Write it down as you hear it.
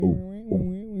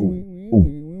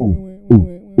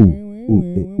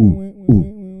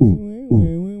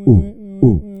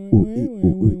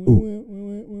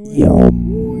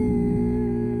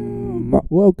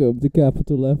to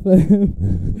Capital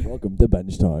FM. Welcome to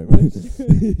Bench Time.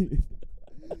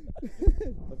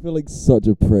 I feel like such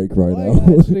a prick right now.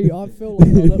 I feel like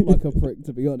I look like a prick,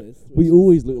 to be honest. We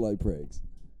always look like pricks.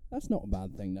 That's not a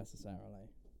bad thing necessarily.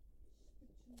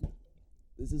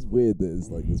 This is weird that it's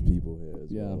like there's people here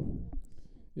as Yeah. well.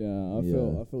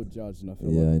 Yeah, I feel judged, and I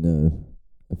feel Yeah, like I know.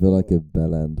 I feel like a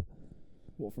bellend.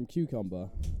 what from Cucumber,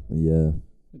 Yeah.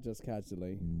 just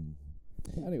casually. Mm.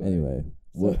 So- Anyway,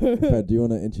 Fred, do you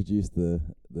want to introduce the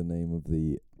name of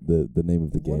the name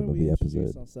of the Why game don't of we the introduce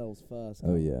episode? ourselves first? Oh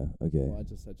can't we? yeah, okay. Well, I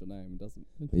just said your name. It doesn't.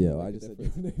 Yeah, make I a just said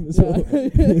difference. your name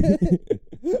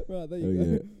as well. Right, there you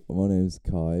Okay, go. my name's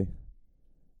Kai.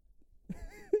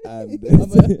 And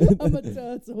I'm a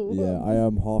turtle. yeah, I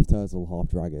am half turtle, half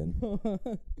dragon.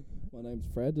 My name's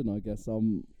Fred, and I guess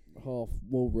I'm half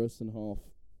walrus and half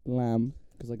lamb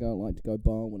because I don't like to go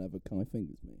bar whenever Kai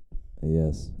fingers me.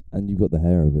 Yes, and you got the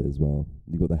hair of it as well.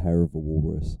 You got the hair of a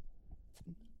walrus.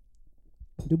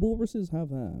 Do walruses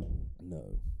have hair?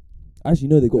 No, actually,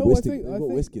 no. They got No, I whiskers. think- They I got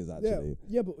think- whiskers. Actually,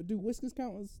 Yeah, but do whiskers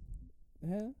count as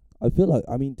hair? I feel like.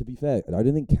 I mean, to be fair, I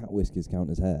don't think cat whiskers count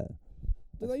as hair.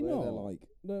 Do I they swear not? they're like.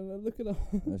 No, look it up.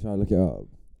 I'm trying to look it up.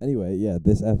 Anyway, yeah,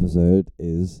 this episode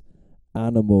is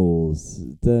animals.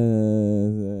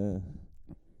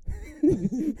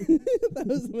 That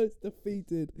was the most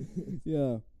defeated.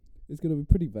 Yeah, it's gonna be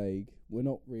pretty vague. We're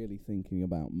not really thinking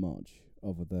about much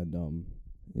other than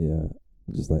Yeah,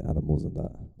 just like animals and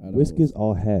that. animals. Whiskers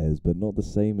are hairs, but not the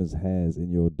same as hairs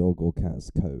in your dog or cat's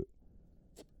coat.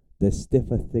 They're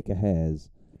stiffer, thicker hairs.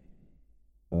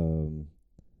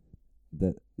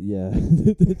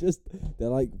 They're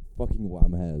like fucking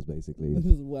wham hairs, basically. They're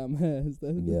just wham hairs.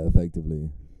 Yeah, effectively.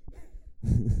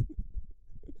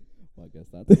 Well, I guess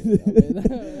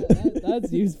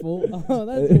that's useful. Oh,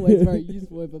 that's always very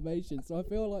useful information. So I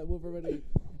feel like we've already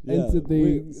entered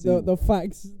the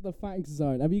facts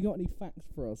zone. Have you got any facts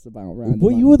for us about random?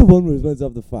 Well, you were the one who was meant to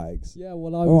have the facts. Yeah,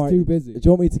 well, I was too busy. Do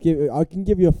you want me to give? I can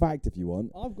give you a fact if you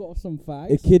want. I've got some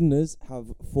facts. Echidnas have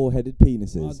four-headed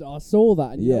penises. I saw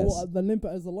that, and you know Yes. what? The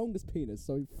limpet has the longest penis,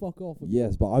 so fuck off. with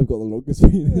Yes, you. but I've got the longest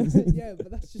penis. Yeah, but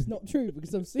that's just not true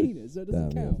because I've seen it, so it doesn't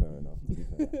Damn, yeah, count. fair enough. To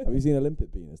be fair. Have you seen a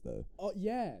limpet penis though? Oh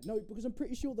yeah, no, because I'm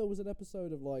pretty sure there was an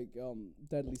episode of like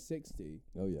Deadly 60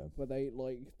 Oh yeah. where they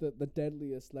like the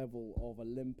deadliest level of a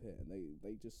limpet, and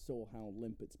they just saw how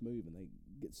limpets move, and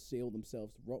they seal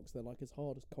themselves to rocks. They're like as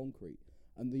hard as concrete,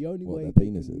 and the only What, way their they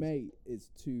penises? can mate is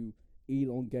to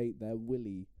elongate their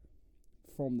willy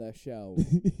from their shell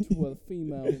to a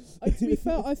female. To be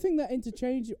fair, I think that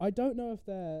interchange. I don't know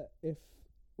if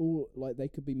all like they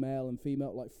could be male and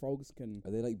female, like frogs can.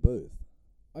 Are they like both?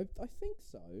 I think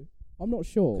so. I'm not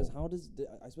sure. Because how does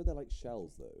I swear they're like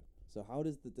shells though. So how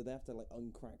do they have to like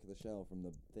uncrack the shell from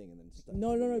the thing and then stuff?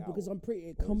 No, because I'm pretty.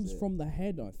 It Or is comes it- from the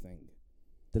head, I think.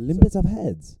 the limpets have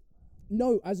heads.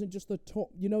 No, as in just the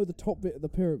top. You know, the top bit of the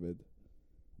pyramid.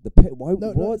 Why?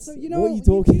 No, what? so you know what are you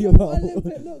talking you know about? What a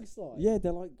limpet looks like. Yeah,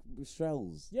 they're like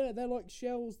shells. Yeah, they're like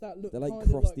shells that look. They're like kind of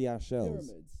crusty like ass shells.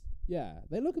 pyramids. Yeah,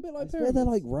 they look a bit I like swear pyramids. they're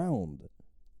like round.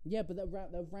 Yeah, but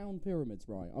they're round pyramids,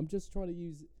 right? I'm just trying to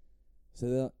use. So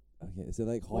they're okay. So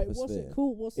they're like half Wait, a what's sphere. it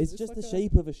called? It's just like the a-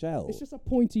 shape of a shell. It's just a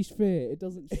pointy sphere. It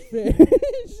doesn't sphere.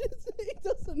 It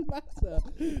doesn't matter.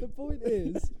 The point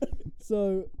is,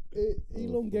 so it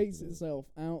elongates fucking hell. itself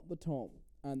out the top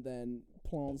and then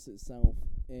plants itself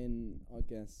in, I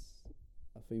guess,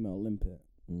 a female limpet,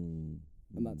 and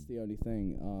that's the only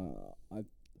thing.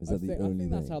 Is that the I only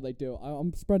think that's thing? how they do it.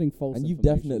 I'm spreading false. And you've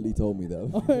information definitely right told now. me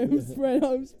that.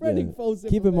 I'm spreading Yeah. false.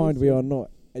 Keep in mind, we are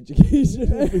not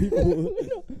educational people.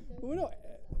 We're not.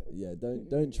 Yeah,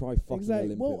 don't try fucking a Exactly.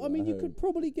 limpet. Well, I at mean, you home. could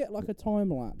probably get like a time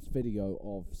lapse video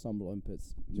of some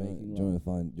limpets Do you making wanna love.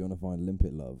 find? Do you want to find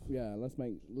limpet love? Yeah, let's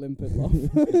make limpet love.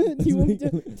 Do you want me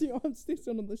to? I'm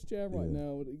sitting on this chair right Yeah.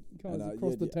 now. Kind And, of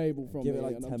across the table from Give me. it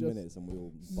like and 10 I'm just minutes and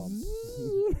we'll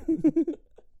bump.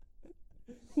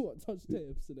 What, touch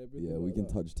tips and everything? Yeah, we like can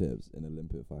that? touch tips in a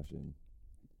limpet fashion.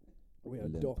 We a are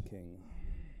limp. docking.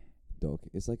 Doc,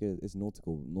 it's like it's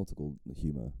nautical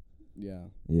humor. Yeah,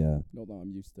 Yeah. not that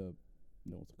I'm used to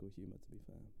nautical humour, to be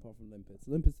fair. Apart from limpets.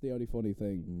 Limpets the only funny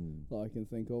thing that I can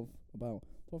think of about.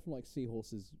 Apart from like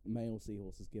male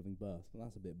seahorses giving birth, but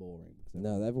that's a bit boring. because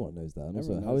No, everyone knows that. And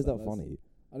also, Everyone how knows is that that, funny?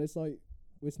 and it's like,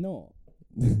 it's not.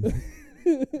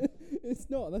 It's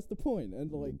not. That's the point.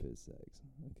 And like Limpet sex.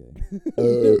 Okay.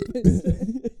 limpet sex.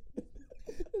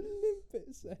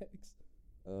 Limpet sex.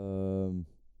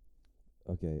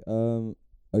 Okay.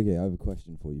 Okay. I have a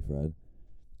question for you, Fred.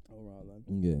 All right then.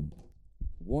 Okay.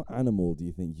 What animal do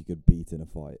you think you could beat in a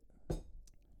fight?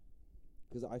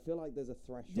 Because I feel like there's a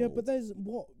threshold. Yeah, but there's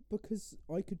what, because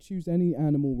I could choose any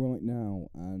animal right now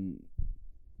and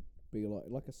be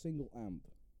like a single ant,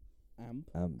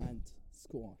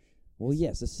 squash. Well,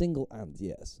 yes, a single ant,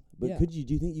 yes. But Yeah. do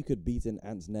you think you could beat an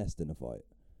ant's nest in a fight?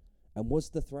 And what's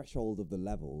the threshold of the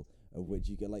level of which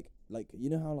you get like you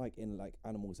know how like in like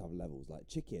animals have levels, like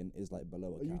chicken is like below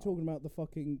a Are cow. you talking about the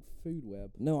fucking food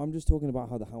web? No, I'm just talking about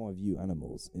how I view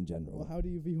animals in general. Well, how do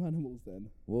you view animals then?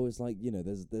 Well, it's like, you know,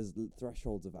 there's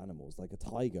thresholds of animals. Like a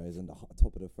tiger is on the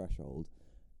top of the threshold,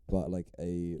 but like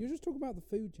You're just talking about the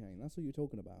food chain. That's what you're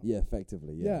talking about. yeah,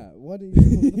 effectively, yeah. Why don't you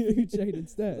talk about the food chain 'Cause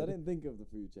instead? I didn't think of the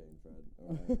food chain, Fred.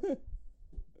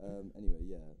 Alright. Anyway,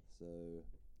 yeah.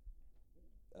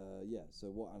 So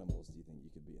what animals do you think you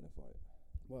could beat in a fight?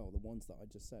 Well, the ones that I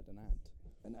just said, an ant.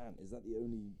 An ant, is that the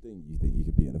only thing you think you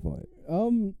could beat in a fight?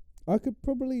 I could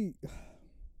probably.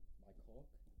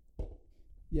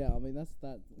 Yeah, I mean that's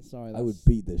that. Sorry, that's I would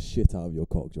beat the shit out of your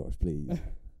cock, Josh, please.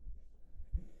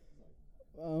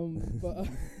 But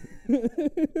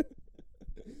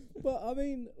but I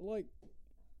mean, like,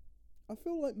 I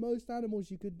feel like most animals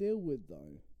you could deal with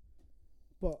though.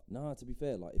 But No, to be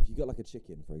fair, like if you got like a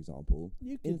chicken, for example,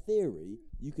 you in could. theory,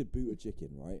 you could boot a chicken,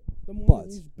 right? Then why but-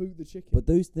 don't you just boot the chicken? But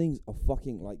those things are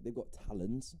fucking like they've got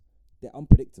talons. They're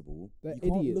unpredictable. They're you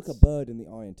can't look a idiots. bird in the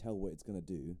eye and tell what it's gonna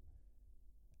do.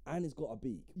 And it's got a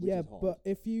beak, which yeah, is hard. but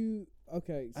if you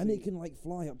and and it can like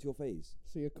fly up to your face.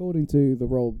 see, according to the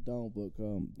Roald Dahl book,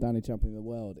 Danny Champion of the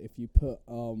World, if you put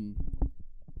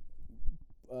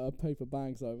paper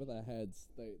bags over their heads,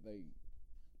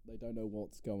 they don't know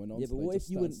what's going on. Yeah, so but they what just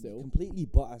if you stand were still? completely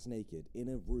butt ass naked in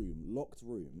a room, locked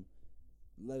room?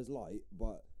 There's light,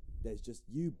 but there's just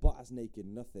you butt ass naked,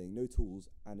 nothing, no tools,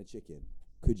 and a chicken.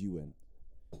 Could you win?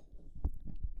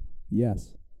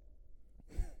 Yes.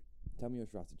 Tell me your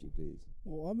strategy, please.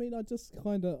 Well, I mean, I just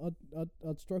kind of,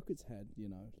 I'd stroke its head, you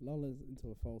know, lull it into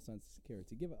a false sense of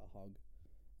security, give it a hug,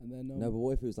 and then No, but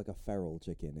what if it was like a feral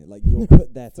chicken? Like you're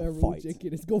put there to feral fight.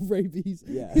 chicken, it's got rabies.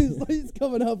 Yeah. it's like it's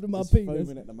coming after my It's penis.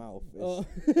 foaming at the mouth.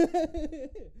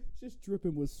 It's just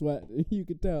dripping with sweat. You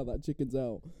could tell that chicken's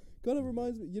out. Kind of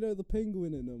reminds me, you know, the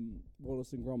penguin in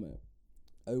Wallace and Gromit.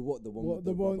 Oh, what the one? What with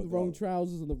the wrong rubber glove?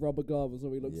 trousers and the rubber gloves,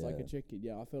 so he looks like a Yeah. chicken.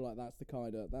 Yeah, I feel like that's the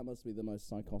kind of that must be the most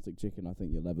psychotic chicken I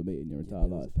think you'll ever meet in your Yeah, entire but it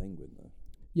was life. a penguin though.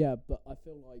 Yeah, but I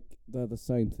feel like they're the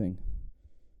same thing.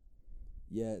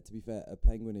 Yeah, to be fair, a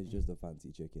penguin is just a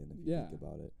fancy chicken if you Yeah. think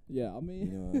about it. Yeah, I mean,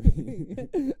 You know what I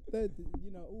mean?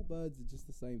 you know, all birds are just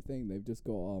the same thing. They've just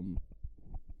got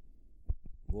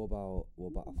What about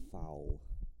a fowl?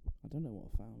 I don't know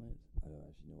what a fowl is. I don't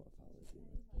actually know what a fowl is.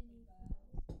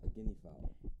 A guinea fowl.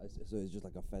 So it's just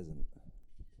like a pheasant.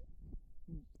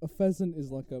 A pheasant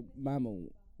is like a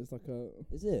mammal. It's like a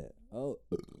Is it? Oh,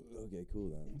 okay, cool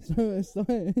then. so it's like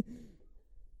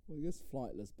well, I guess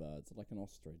flightless birds, like an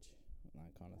ostrich,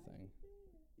 that kind of thing.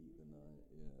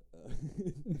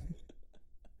 Yeah.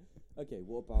 Okay,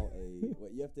 what about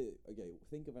wait, you have to. Okay,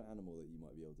 think of an animal that you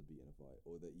might be able to beat in a fight,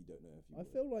 or that you don't know if you. I will.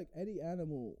 feel like any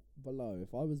animal below,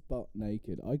 if I was butt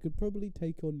naked, I could probably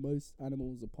take on most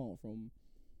animals apart from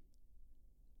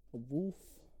a wolf,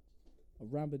 a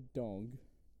rabid dog,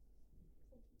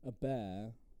 a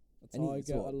bear, a Any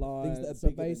tiger, sort a of things lion. that are So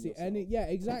bigger than basically, any yourself.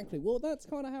 exactly. Well, that's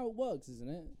kind of how it works, isn't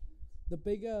it?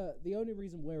 The only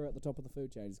reason we're at the top of the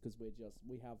food chain is because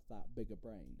we have that bigger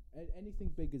brain.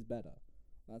 Anything big is better.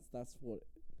 That's what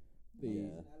the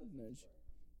Yeah. no, it's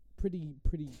pretty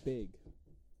big.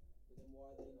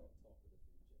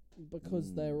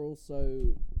 Because they're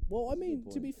also well. I That's a mean,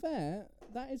 good to be fair,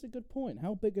 that is a good point.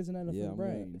 How big is an elephant Yeah,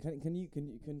 brain?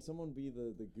 can someone be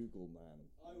the Google man?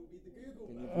 I will be the Google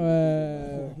Can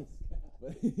man.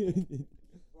 you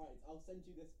Right, I'll send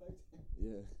you this photo.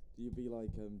 Yeah. Do you be like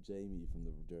Jamie from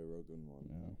the Joe Rogan one?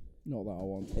 No, not that I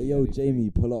want. to Hey be yo, anything. Jamie,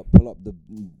 pull up the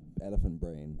elephant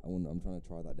brain. I'm trying to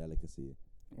try that delicacy.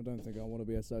 I don't think I want to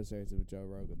be associated with Joe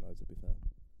Rogan, though. To be fair,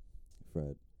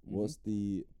 Fred, what's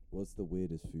the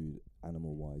weirdest food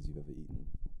animal wise you've ever eaten?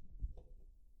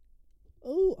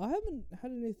 Oh, I haven't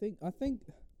had anything. I think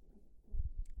I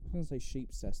was gonna say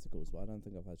sheep's testicles, but I don't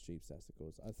think I've had sheep's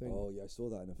testicles. I think Oh yeah, I saw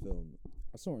that in a film.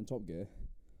 I saw it in Top Gear.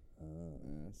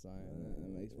 Ah. So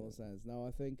that makes more sense. No,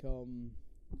 I think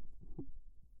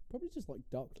probably just like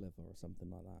duck liver or something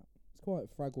like that. It's quite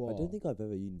fragile. I don't think I've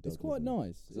ever eaten duck it's quite liver.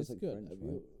 nice. 'Cause that's It's like good. French, Have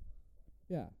right? you-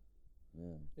 Yeah,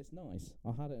 Yeah. it's nice.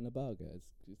 I had it in a burger. It's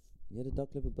You had a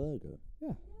duck liver burger?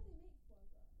 yeah.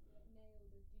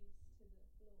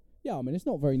 Yeah, I mean it's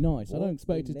not very nice. I don't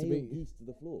expect it to be. geese to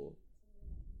the floor.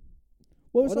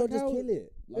 Well, Why it's not like just how kill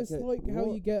it? it's like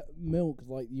how you get milk.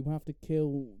 Like you have to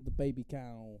kill the baby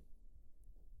cow,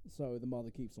 so the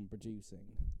mother keeps on producing.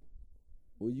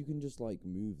 Or you can just like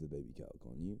move the baby cow,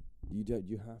 can't you? You don't.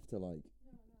 You have to like.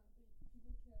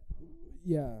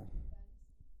 Yeah.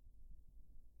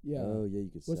 Yeah. Oh yeah, you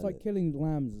could. Well, it's sell like it. killing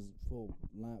lambs for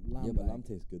lamb. Yeah, but bank. lamb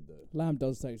tastes good though. Lamb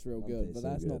does taste real Lamb good, tastes but so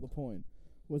that's not good. the point.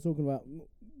 We're talking about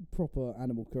proper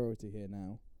animal cruelty here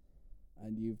now,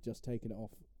 and you've just taken it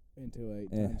off into a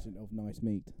Yeah. tangent of nice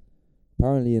meat.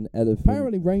 Apparently, an elephant.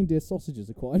 Apparently, reindeer sausages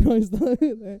are quite nice though.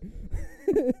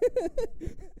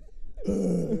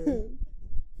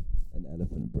 An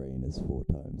elephant brain is 4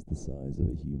 times the size of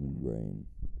a human brain.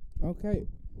 Okay.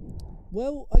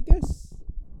 Well, I guess.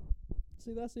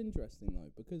 See, that's interesting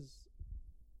though, because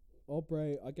our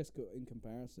brain, I guess, in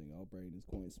comparison, our brain is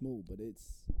quite small, but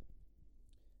it's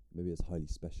Maybe it's highly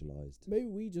specialized. maybe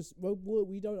we just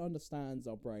we don't understand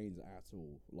our brains at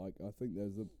all. Like, I think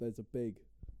there's a big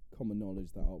common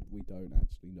knowledge that we don't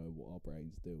actually know what our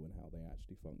brains do and how they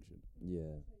actually function.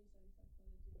 Yeah.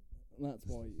 And that's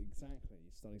why exactly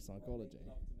you study psychology.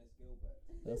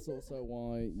 That's also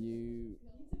why you.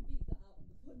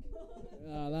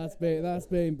 That's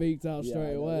being beaked out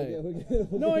straight away.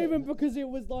 Not even because it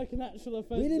was like an actual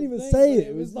offensive didn't even thing, say but it, It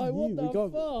it was was like, what you, the we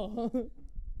can't- fuck?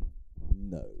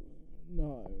 No.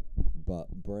 No.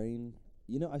 But brain.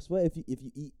 You know, I swear, if you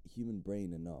eat human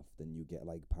brain enough, then you get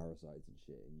like parasites and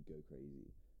shit, and you go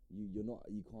crazy.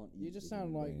 You can't eat. You just the sound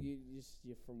human like brain.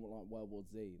 you're from like World War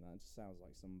Z. That just sounds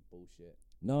like some bullshit.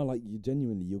 No, like you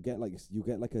genuinely, you'll get like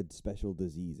a special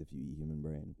disease if you eat human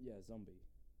brain. Yeah, zombie.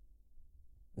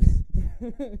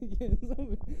 Yeah,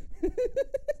 zombie.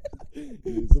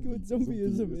 It's good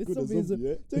zombieism. It's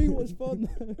zombieism. Tell you what's fun,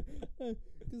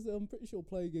 because I'm pretty sure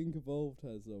Plague Inc. Evolved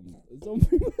has a zombie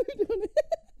mode on it.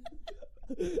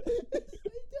 It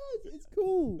does. It's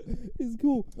cool. It's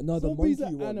cool. No, the Zombies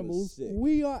monkey are one animals. was sick.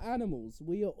 We are animals.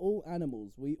 We are all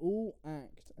animals. We all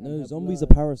act. And No, have zombies are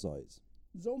learned. parasites.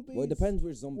 Zombies. Well, it depends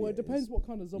which zombie. Well, it depends what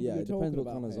kind of zombie Yeah, you're it talking depends what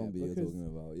about. kind of here, zombie you're because talking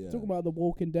about. Yeah. talking about the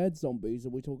Walking Dead zombies, or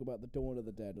we talk about the Dawn of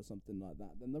the Dead or something like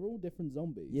that, then they're all different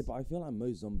zombies. Yeah, but I feel like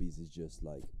most zombies is just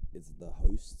like it's the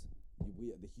host.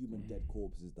 The human dead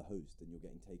corpse is the host, and you're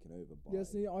getting taken over by. Yeah,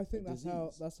 see, I think a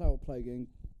disease. that's how Plague Inc.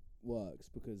 works,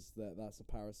 because that's a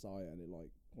parasite and it like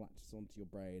latches onto your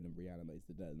brain and reanimates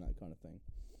the dead and that kind of thing.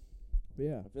 But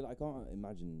yeah, I feel like I can't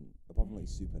imagine, apart from like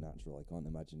supernatural, I can't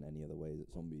imagine any other way that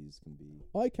zombies can be.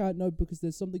 I can't know, because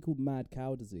there's something called mad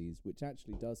cow disease, which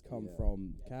actually does come Yeah.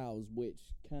 from cows,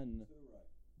 which can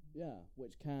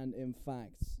in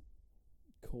fact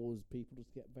cause people to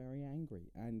get very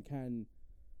angry and can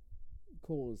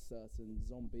cause certain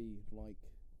zombie-like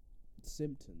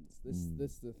symptoms. This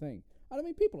is the thing. And I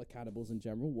mean, people are cannibals in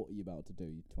general. What are you about to do,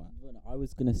 you twat? Well, I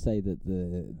was gonna say that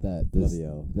Bloody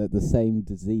hell. the same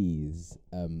disease,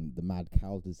 the mad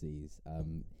cow disease,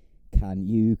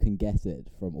 you can get it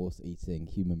from also eating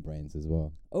human brains as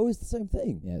well. Oh, it's the same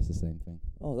thing. Yeah, it's the same thing.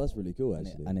 Oh, that's really cool, And,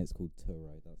 actually. and it's called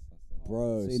Turo. That's the one.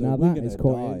 Bro, See, so now we're that gonna is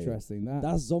quite die. interesting.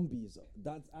 That's zombies.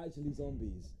 That's actually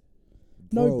zombies.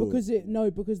 No, Bro. because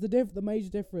the major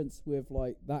difference with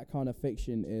like that kind of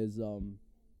fiction is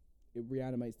it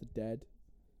reanimates the dead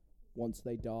once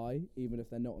they die, even if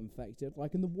they're not infected.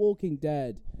 Like in The Walking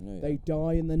Dead, Oh, yeah. they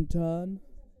die and then turn,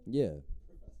 Yeah,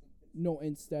 not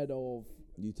instead of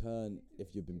you turn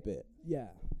if you've been bit. yeah.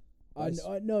 That's-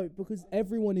 I know, because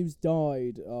everyone who's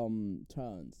died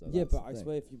turns. So Yeah, that's but the I thing.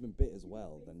 swear if you've been bit as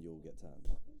well, then you'll get turned.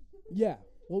 Yeah.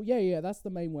 Well, yeah. That's the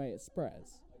main way it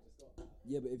spreads.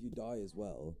 Yeah, but if you die as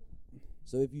well,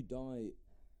 so if you die,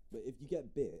 but if you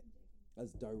get bit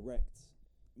as direct,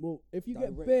 Well, if you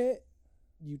get Direct. bit,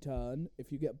 you turn.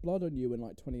 If you get blood on you and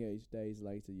like 28 days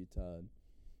later, you turn.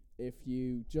 If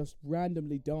you just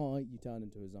randomly die, you turn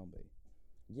into a zombie.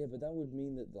 yeah, but that would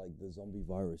mean that like the zombie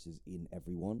virus is in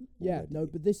everyone. Yeah, already. no,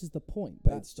 but this is the point. but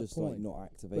That's it's just the point. like not But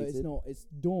activated. it's not. It's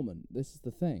dormant. This is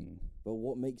the thing. But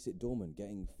what makes it dormant?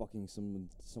 Getting fucking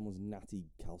someone's natty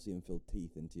calcium-filled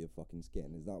teeth into your fucking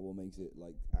skin, is that what makes it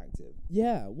like active?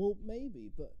 Yeah, well,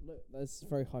 maybe, but look, that's a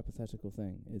very hypothetical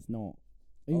thing. It's not.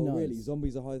 Who Oh, knows? really?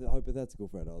 Zombies are hypothetical,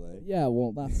 Fred, are they? Yeah,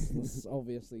 well, that's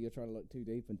obviously you're trying to look too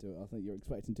deep into it. I think you're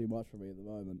expecting too much from me at the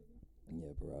moment.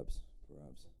 Yeah, perhaps.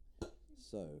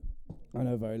 So, I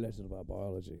know very little about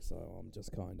biology, so I'm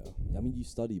just kind of. I mean, you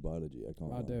study biology. I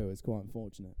can't. I lie. do. It's quite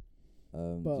unfortunate.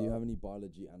 Do But- you have any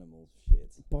biology animal shit?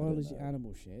 I don't Biology, know.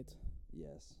 animal shit.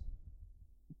 Yes.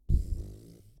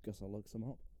 Guess I'll look some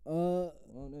up. Well,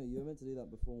 no, you were meant to do that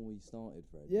before we started,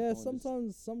 Fred. You Yeah, can't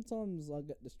just- sometimes I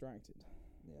get distracted.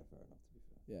 Yeah, fair enough. To be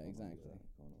fair. Yeah, Can't argue with exactly.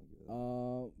 that, can't argue with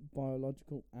that.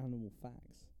 Biological animal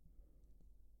facts.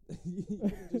 You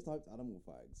could've just typed animal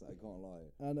facts. I can't lie.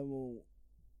 Animal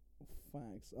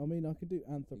facts. I mean, I could do You're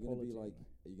gonna anthropology. be like,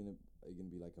 are you gonna Are you gonna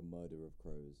be like a murder of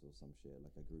crows or some shit?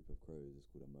 Like a group of crows is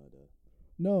called a murder.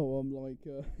 No, I'm like,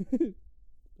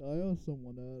 I asked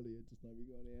someone earlier just like we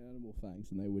got any animal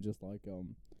facts, and they were just like,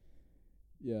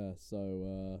 yeah,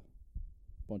 so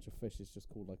bunch of fish is just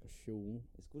called like a shoal.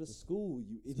 It's called a school,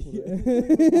 you It's called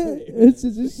idiot. it's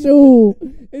just a shoal.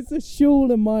 It's a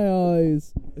shoal in my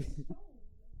eyes.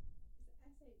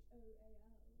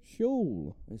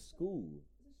 Shoal. A school.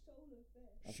 I thought it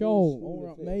was Shoal. school All of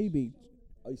right, fish. maybe.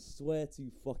 I swear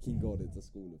to fucking God, it's a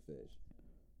school of fish.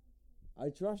 I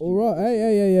trust All you. right. but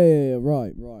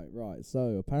it's- Yeah. Right.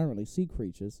 So apparently, sea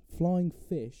creatures, flying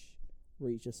fish,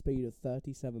 reach a speed of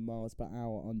 37 miles per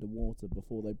hour underwater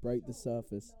before they break the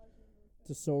surface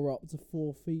to soar up to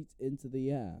 4 feet into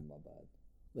the air. My bad.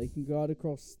 They can glide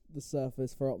across the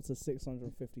surface for up to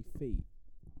 650 feet,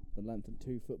 the length of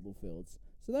 2 football fields.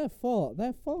 So they're fast.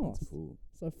 That's cool.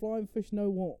 So flying fish know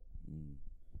what Mm.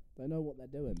 they know what they're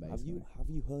doing. Basically, Have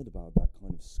you heard about that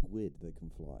kind of squid that can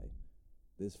fly?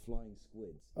 There's flying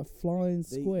squids. a flying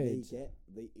squid.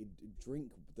 They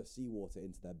drink the seawater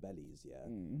into their bellies, yeah,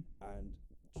 Mm. and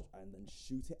then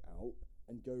shoot it out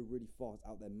and go really fast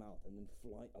out their mouth and then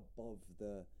fly above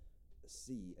the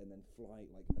sea and then fly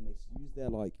and they use their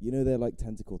their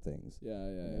tentacle things. Yeah.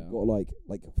 And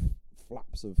they've got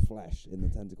flaps of flesh in the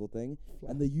tentacle thing,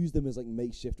 and they use them as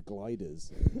makeshift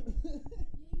gliders.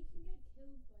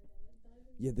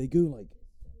 Yeah, they go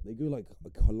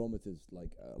kilometers,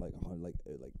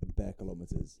 bare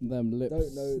kilometers. Them lips.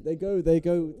 Don't know. They go. they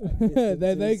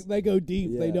go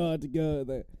deep. They Yeah. know how to go.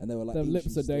 They And they were like Them lips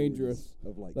ancient are stories dangerous.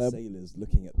 of They're sailors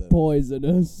looking at them.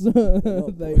 poisonous. not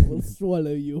They poisonous. will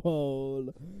swallow you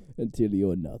whole until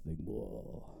you're nothing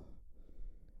more.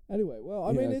 Anyway, well,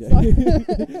 I Yeah, mean, okay. it's like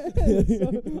so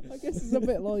I guess it's a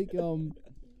bit like well,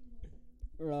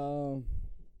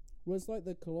 it's like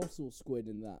the colossal squid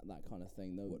and that kind of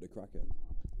thing. What, the kraken?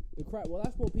 The well,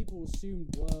 that's what people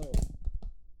assumed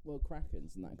were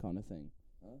krakens and that kind of thing.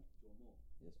 Huh?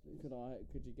 Yes, please.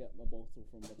 Could you get my bottle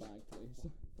from the bag, please?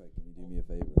 Wait, can you do me a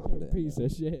favour? You're a piece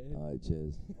of shit. Alright,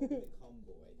 cheers.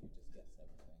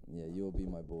 Yeah, you'll be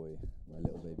my boy, my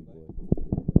little baby boy.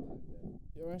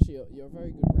 You're a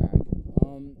very good rag.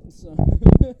 So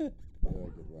You're a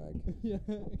good rag. yeah,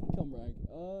 come rag.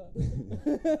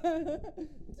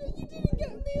 So you didn't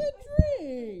get me a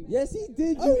drink. Yes, he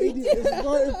did. Oh, You he idiot! did. It's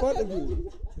right in front of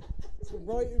you. It's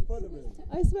right in front of him.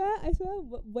 I swear,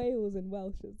 Wales in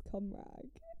Welsh is comrag.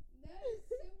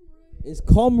 It's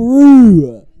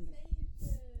Comroo,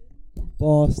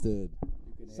 bastard.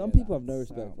 Some people have no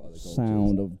respect for other cultures.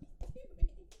 Sound of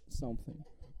something.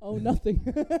 Oh, nothing.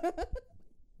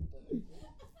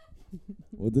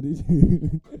 What did he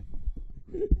do?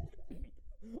 I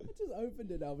just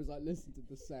opened it. I was like, listen to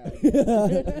the sound.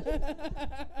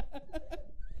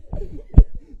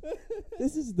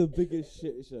 This is the biggest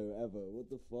shit show ever. What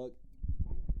the fuck?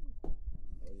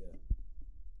 Oh yeah.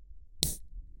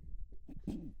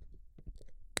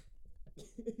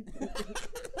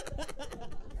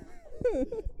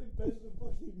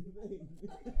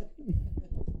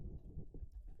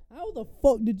 How the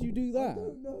fuck did you do that? I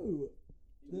don't know.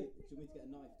 Should we get a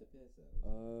knife to pierce it?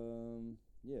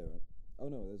 Yeah. Right. Oh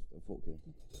no, there's a fork here.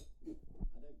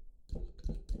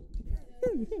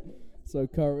 So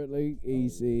currently,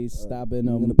 he's I'm stabbing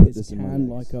gonna put his this in my can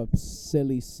legs. like a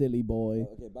silly boy.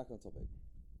 Okay, back on topic.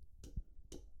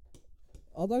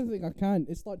 I don't think I can.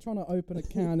 It's like trying to open a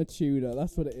can of tuna.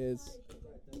 That's what it is.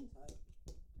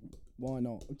 Why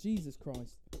not? Oh, Jesus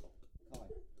Christ.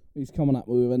 He's coming at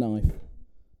me with a knife.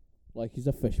 Like he's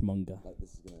a fishmonger. Like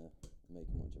this is gonna make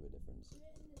much of a difference.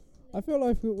 I feel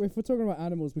like if we're talking about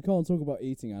animals, we can't talk about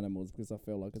eating animals because I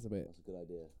feel like it's a bit That's a good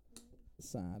idea.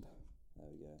 sad. There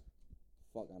we go.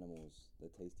 Fuck animals. They're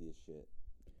tasty as shit.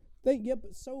 Yeah,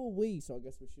 but so are we, so I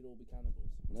guess we should all be cannibals.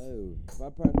 No. But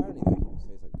apparently they humans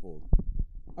taste like pork.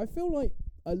 I feel like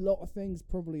a lot of things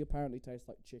probably apparently taste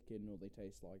like chicken or they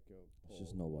taste like pork. It's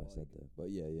just not what I said there. But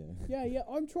yeah. Yeah,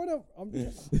 I'm trying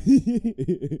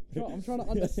to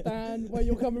understand where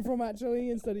you're coming from actually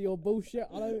instead of your bullshit.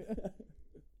 I don't.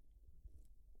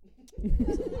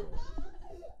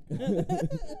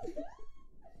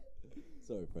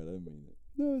 Sorry, Fred, I didn't mean it.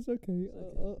 No, it's okay.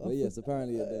 But yes,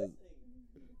 apparently it does.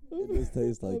 It does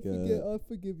taste like I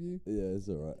forgive you. yeah, it's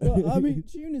alright. But, I mean,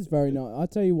 tuna's very nice. I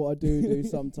tell you what I do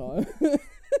sometimes.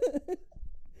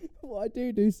 What I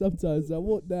do sometimes, I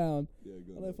walk down, Yeah,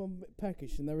 go and on. if I'm a bit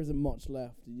peckish and there isn't much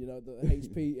left, you know, the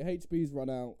HP's run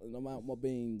out, and I'm out my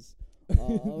beans,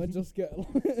 I just get.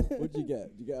 What'd you get?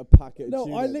 Did you get a packet of No,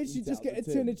 tuna? I and literally eat just out get a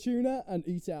the tin of tuna and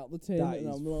eat it out the tin, That and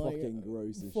is I'm like, fucking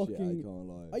gross as shit. I fucking- can't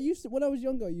lie. I used to when I was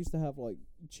younger. I used to have like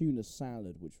tuna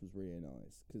salad, which was really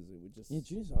nice because it would just. Yeah,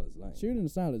 tuna salad's lame. Tuna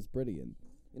and salad's brilliant.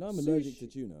 You know, I'm allergic to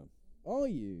Sushi. tuna. Are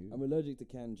you? I'm allergic to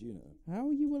canned tuna. How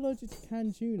are you allergic to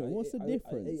canned tuna? What's the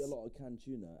difference? I ate a lot of canned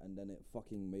tuna and then it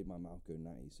fucking made my mouth go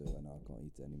natty, so now I can't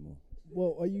eat it anymore.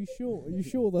 Well, are you sure? Are you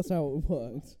sure that's how it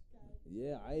works?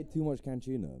 Yeah, I ate too much canned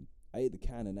tuna. I ate the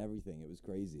can and everything. It was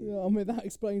crazy. Yeah, I mean that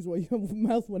explains why your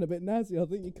mouth went a bit nasty. I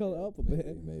think you cut it up a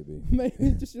bit. Maybe.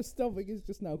 Maybe just your stomach is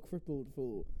just now crippled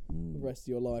for the Mm. rest of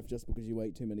your life just because you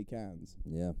ate too many cans.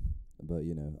 Yeah, but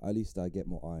you know, at least I get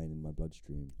more iron in my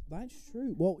bloodstream. That's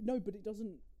true. Well, no, but it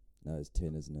doesn't. No, it's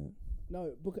tin, isn't it?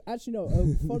 No, actually, no.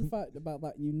 Fun fact about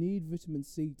that: you need vitamin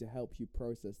C to help you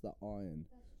process that iron.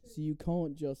 So you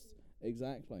can't just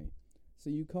exactly. So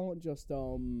you can't just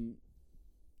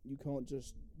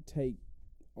take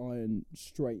iron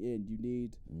straight in. You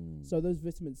need so those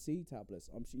vitamin C tablets.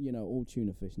 I'm sure you know all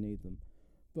tuna fish need them,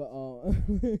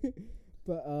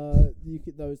 but you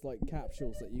could those like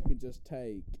capsules that you can just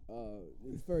take.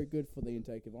 It's very good for the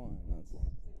intake of iron. That's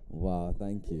Wow,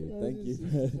 thank you. Thank you. It's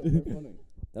just very funny.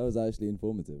 That was actually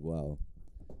informative. Wow.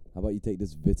 How about you take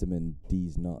this vitamin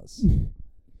D's nuts?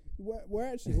 We're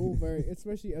actually all very,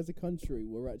 especially as a country,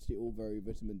 we're actually all very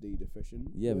vitamin D deficient.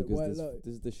 Yeah, We're- because we're this like-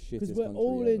 is the shittest Because we're country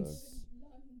all ever. in.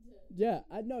 Yeah,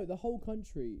 I know the whole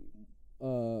country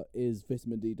is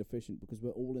vitamin D deficient because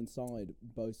we're all inside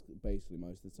basically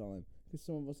most of the time. Because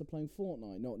some of us are playing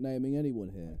Fortnite, not naming anyone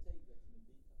here.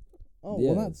 Oh,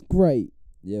 Yeah. well, that's great.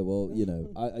 Yeah, well, you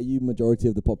know, are you majority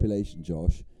of the population,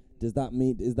 Josh? Does that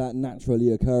mean is that naturally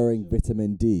occurring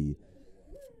vitamin D?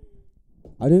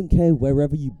 I don't care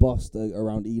wherever you bust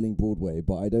around Ealing Broadway,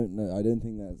 but I don't know. I don't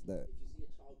think that's that.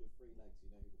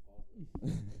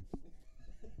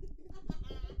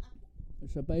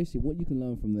 So basically, what you can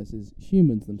learn from this is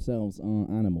humans themselves are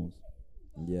animals.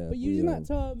 Yeah, But using that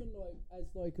term and as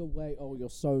like a way, oh, you're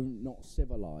so not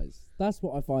civilized. That's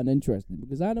what I find interesting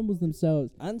because animals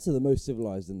themselves, ants are the most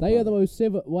civilized in the they are the planet. most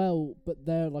civil. Well, but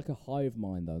they're like a hive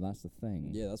mind, though. That's the thing.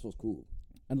 Yeah, that's what's cool.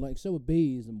 And like so are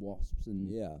bees and wasps and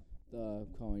Yeah, the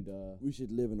kind of. we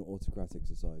should live in an autocratic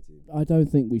society. I don't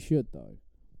think we should though.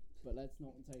 But let's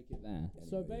not take it there.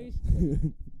 So Anyway,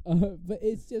 basically, but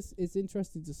it's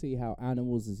interesting to see how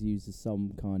animals is used as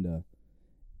some kind of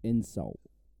insult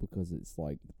because it's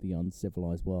like the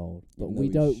uncivilized world. But Even though we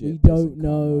don't shit, piss don't and cum like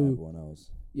know. everyone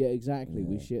else. Yeah, exactly.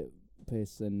 We Yeah. shit,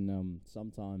 piss, and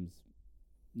sometimes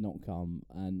not come,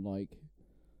 and like.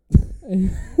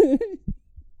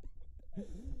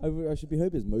 I should be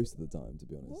hoping it's most of the time, to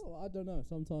be honest. Well, I don't know.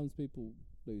 Sometimes people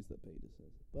lose their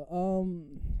penises, but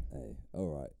Hey, all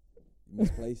right.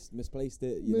 Misplaced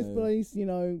it. You misplaced. You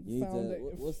know, know, you need found to,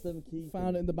 it. what's the key? Found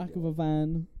thing it in the you back got? of a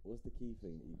van. What's the key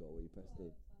thing that you got where you press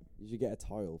the? You should get a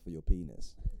tile for your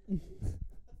penis.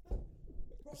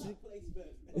 I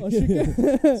should get.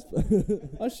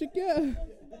 I should get.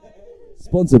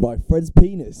 Sponsored by Fred's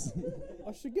Penis.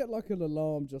 I should get like an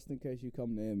alarm just in case you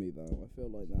come near me, though. I feel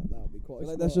like that would be quite.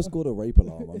 Like that's smart. just called a rape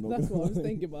alarm. I'm not That's gonna what I was lie.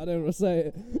 thinking, but I don't want to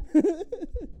say it.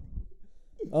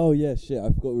 Oh yeah, shit! I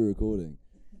forgot we were recording.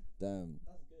 Damn.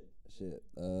 Shit.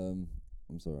 I'm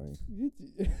sorry.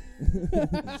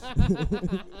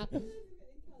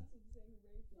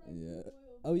 Yeah.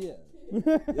 Oh yeah.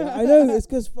 Yeah, I know. It's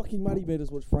 'cause fucking Maddie made us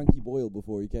watch Frankie Boyle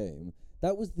before he came.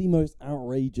 That was the most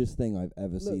outrageous thing I've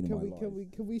ever Look, seen in my life.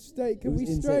 can we stay? Can was we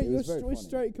insane. straight? It was very We're funny.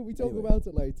 straight. Can we talk Anyway. about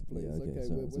it later, please? Yeah, okay, okay,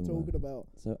 so we're it's all talking about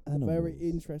So a animals. very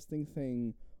interesting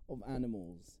thing of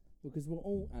animals because we're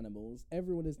all animals.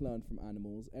 Everyone has learned from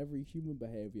animals. Every human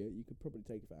behavior you could probably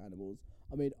take it for animals.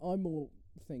 I mean, I'm more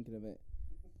thinking of it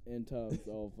in terms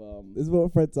of This is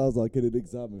what Fred sounds like in an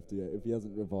exam if he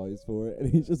hasn't revised for it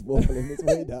and he's just waffling his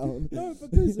way down. no,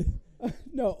 because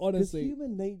no, Because honestly,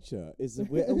 human nature is that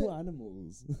we're all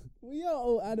animals. we are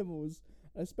all animals,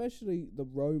 especially the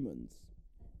Romans.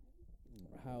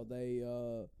 How they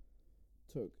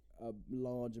took a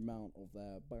large amount of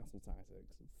their battle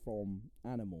tactics from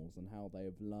animals and how they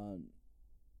have learned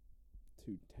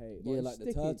to take. Yeah, like the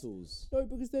stick it. turtles. No,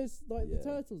 because there's like the Yeah.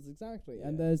 turtles exactly,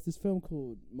 and Yeah. there's this film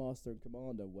called Master and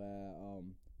Commander where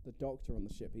the doctor on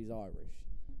the ship, he's Irish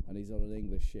and he's on an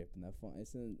English ship and they're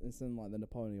fighting. It's in like the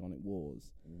Napoleonic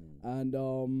Wars. And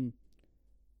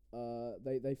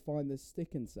they find this stick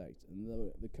insect, and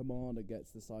the commander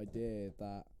gets this idea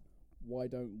that why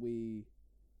don't we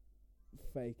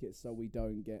fake it so we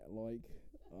don't get like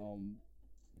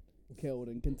killed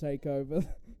and can take over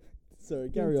Sorry,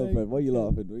 Can carry on, take- Fred. Why are you can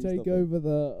laughing? Will you take stop it? over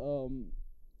the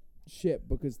ship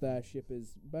because their ship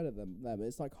is better than them.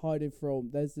 It's like hiding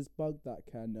from. There's this bug that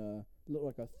can look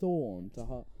like a thorn to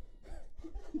her.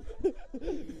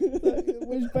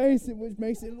 which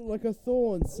makes it look like a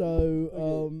thorn. So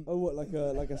oh, what, like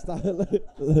a stag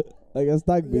like a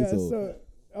stag yeah, beetle? so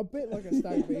a bit like a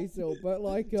stag beetle, but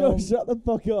like Josh, shut the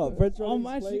fuck up. I'm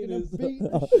actually gonna beat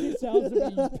the shit out of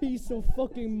you, you piece of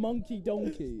fucking monkey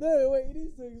donkey. No, wait, he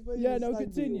needs to explain. Yeah, the no,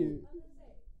 stag continue. beetle.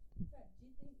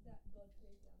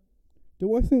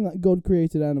 Do I think that God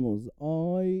created animals?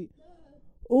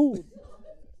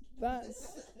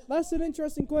 That's an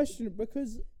interesting question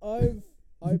because I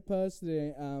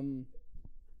personally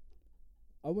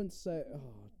I wouldn't say.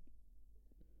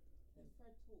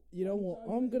 You know what?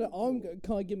 I'm gonna.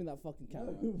 Can't give me that fucking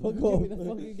camera. Fuck off. Give me the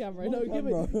fucking camera. My No,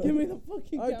 camera. give me the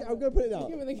fucking camera. I'm gonna put it down.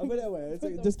 Give me the I'll put it away. What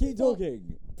the Just keep fuck?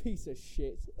 talking. Piece of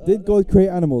shit. Did God create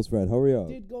animals, Fred? Hurry up.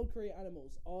 Did God create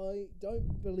animals? I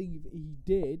don't believe he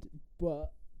did,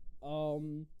 but I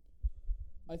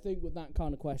think with that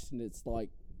kind of question, it's like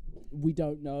we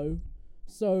don't know.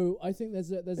 So I think there's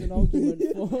an argument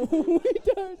for we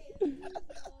don't.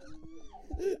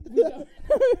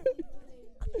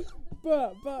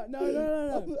 But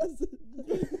no.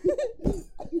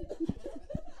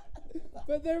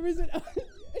 But there isn't. Fuck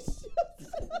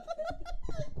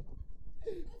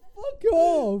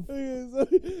off.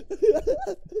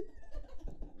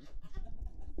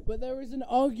 But there is an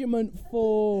argument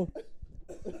for.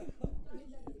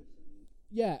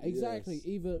 Yeah, exactly.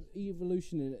 Yes.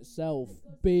 Evolution in itself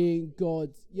being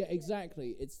God's. Yeah,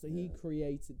 exactly. It's he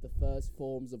created the first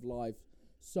forms of life.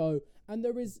 So, and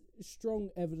there is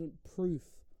strong evident proof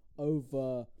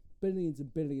over billions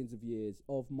and billions of years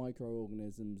of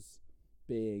microorganisms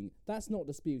being. That's not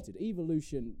disputed.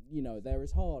 Evolution, there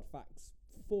is hard facts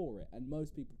for it, and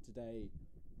most people today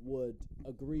would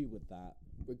agree with that,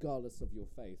 regardless of your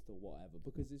faith or whatever,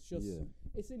 because it's just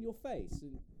it's in your face,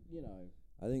 and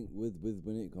I think with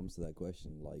when it comes to that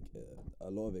question, like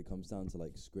a lot of it comes down to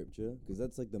like scripture, because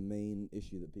that's like the main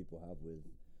issue that people have with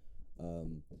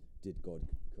did God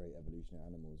create evolutionary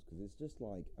animals? Because it's just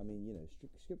like, I mean,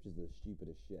 scripture's the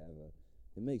stupidest shit ever.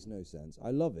 It makes no sense. I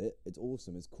love it. It's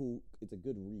awesome. It's cool. It's a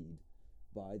good read,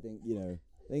 but I think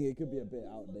it could be a bit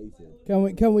outdated. Can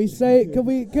we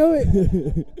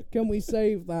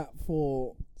save that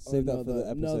for the episode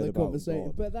another about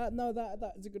conversation? God. But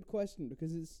that is a good question,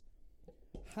 because it's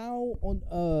how on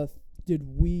earth did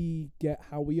we get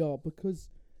how we are?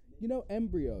 Because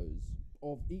embryos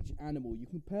of each animal, you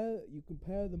compare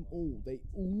them all. They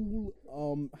all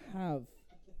have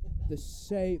the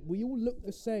same. We all look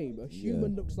the same. A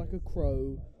human looks like a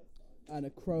crow, and a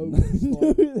crow looks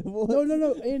like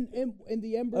no. In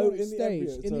the embryonic stage,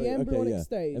 stage,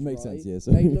 it makes right, sense. Yes,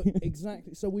 they look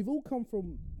exactly. So we've all come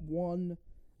from one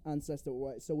ancestor,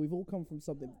 right? So we've all come from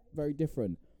something very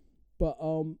different. But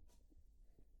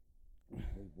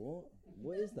Wait, what?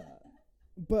 What is that?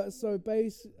 But so Can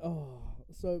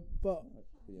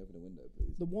you open the window,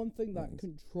 please? The one thing that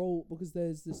because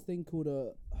there's this thing called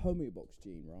a homeobox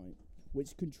gene, right,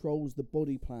 which controls the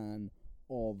body plan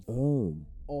of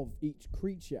each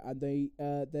creature, and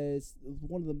there's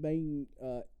one of the main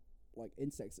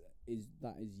insects is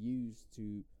used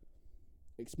to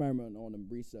experiment on and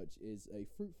research is a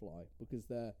fruit fly, because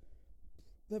they're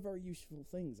very useful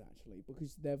things actually,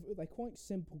 because they're quite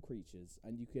simple creatures,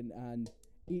 and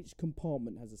each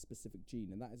compartment has a specific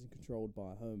gene, and that is controlled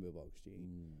by a homeobox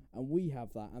gene, and we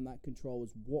have that, and that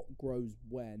controls what grows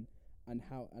when and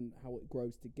how it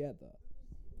grows together.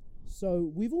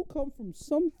 So we've all come from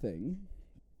something.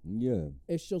 Yeah.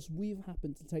 It's just we've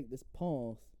happened to take this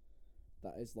path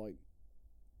that is like,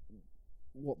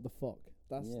 what the fuck?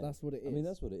 That's what it is. I mean,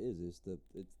 that's what it is.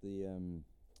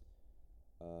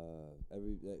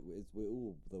 We're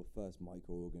all the first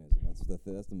microorganism. That's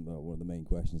one of the main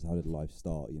questions. How did life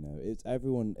start? It's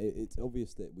everyone. It's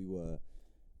obvious that we were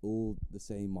all the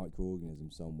same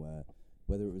microorganism somewhere.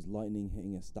 Whether it was lightning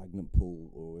hitting a stagnant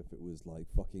pool, or if it was like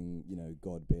fucking,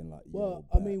 God being like. Well,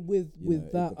 I mean,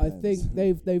 with that, I think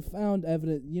they've found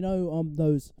evidence.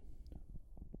 Those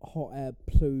hot air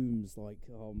plumes, like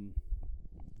or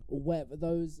whatever,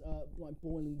 those like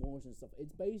boiling water and stuff.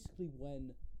 It's basically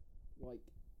when like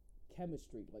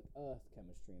chemistry, like earth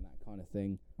chemistry and that kind of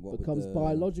thing, becomes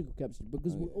biological chemistry,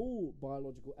 because we're all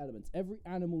biological elements. Every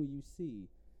animal you see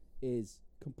is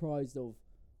comprised of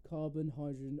carbon,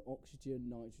 hydrogen, oxygen,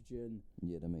 nitrogen,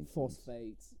 that makes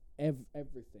phosphates,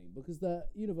 everything, because the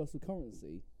universal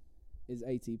currency is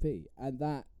ATP, and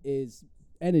that is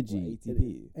energy.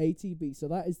 ATP. So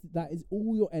that is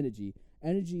all your energy.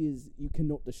 Energy is, you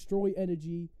cannot destroy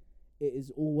energy. It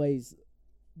is always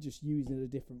just used in a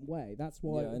different way. That's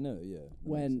why Yeah, I know. Yeah. that makes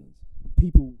when- sense.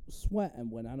 people sweat,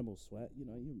 and when animals sweat,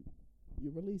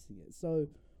 you're releasing it. So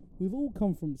we've all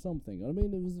come from something. I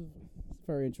mean, it's a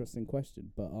very interesting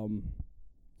question, but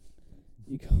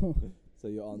you can't. So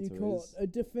your You answer can't is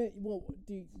Well,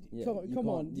 Yeah, come you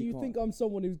on. can't- Do you you can't. think I'm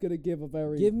someone who's gonna give a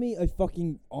very give me a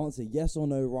fucking answer, yes or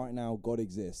no, right now. God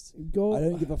exists. God? I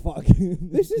don't give a fuck.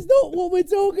 This is not what we're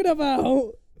talking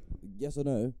about. Yes or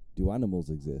no? Do animals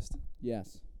exist?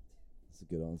 Yes, That's a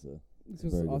good answer.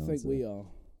 because very I good think answer. we are.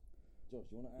 Josh,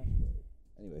 you want to ask?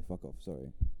 Anyway, fuck off.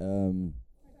 Sorry.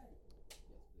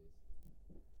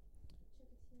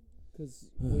 Because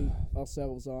we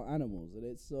ourselves are animals, and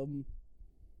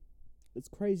it's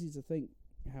crazy to think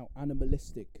how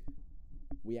animalistic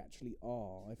we actually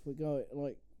are. If we go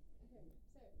like,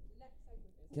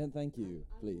 Ken, thank you,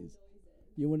 please.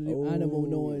 you want to do animal Oh.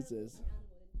 noises.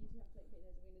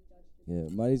 Yeah,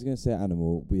 Maddie's gonna say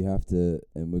animal. We have to,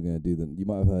 and we're gonna do them. You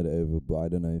might have heard it over, but I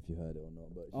don't know if you heard it or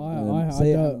not. But she's gonna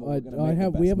say animal, we're gonna make the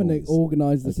we best haven't noise.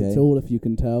 organised this Okay. at all. If you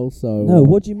can tell, so No,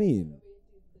 what do you mean?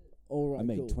 All right, I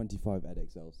made cool. 25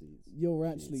 EdXL seats. You're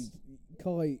actually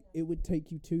Kai. It would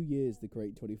take you 2 years to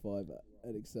create 25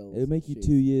 at Excel. It would make you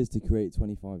 2 years to create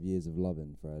 25 years of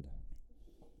loving, Fred.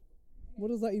 What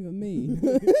does that even mean?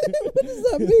 What does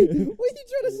that mean? What are you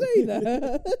trying to say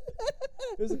there?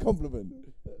 It was a compliment,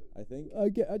 I think.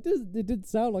 It did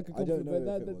sound like a I don't compliment.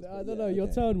 know if it was, I but don't yeah, know. Your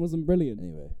okay. tone wasn't brilliant.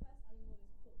 Anyway.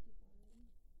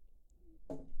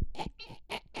 Yeah,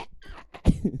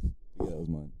 that was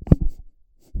mine.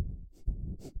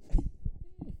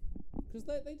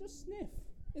 Because they just sniff.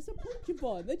 It's a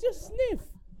porcupine. They just sniff.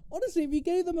 Honestly, if you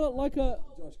gave them like a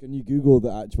Josh, can you Google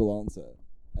the actual answer?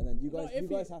 And then you No, guys, if you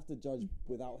you- guys have to judge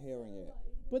without hearing it.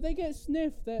 but they get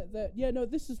sniffed. That yeah, no.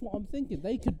 This is what I'm thinking.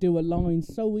 They could do a line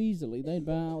so easily. They'd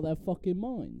be out of their fucking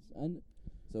minds. And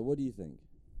So what do you think?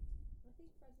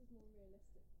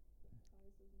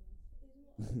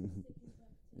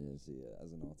 Yeah, see,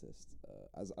 as an artist,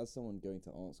 as someone going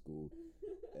to art school,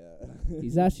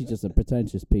 he's actually just a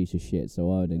pretentious piece of shit.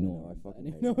 So I would Yeah, ignore. no, I him. fucking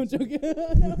hate No, I'm joking.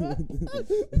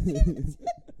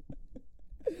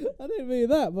 I didn't mean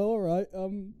that, but all right.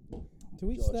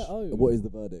 To each Josh, their own. what is the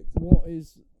verdict? What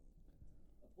is?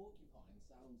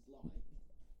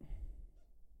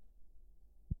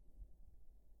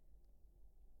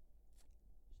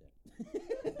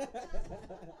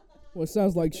 Well, it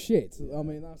sounds like shit. I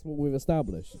mean, that's what we've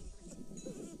established.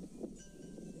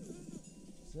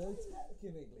 So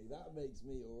technically, that makes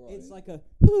me alright. It's like a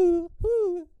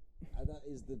and that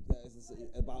is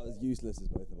about as useless as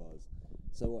both of ours.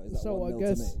 So what is that? So 1-0 I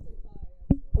guess- to me?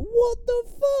 What the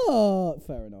fuck?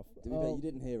 Fair enough. To be fair, you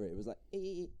didn't hear it. It was like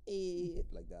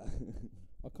like that.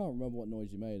 I can't remember what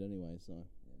noise you made anyway. So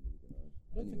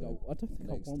I don't Anyway, think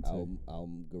I Next want to.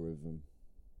 algorithm.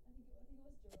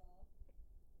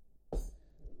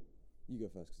 You go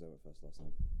first because I went first last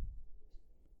time.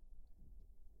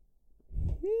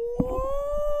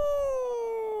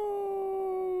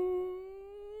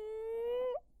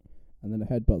 And then a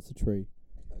headbutts a tree.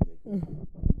 Okay, cool.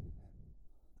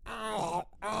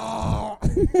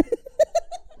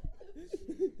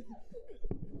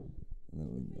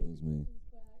 That was me.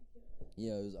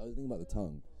 Yeah, I was thinking about the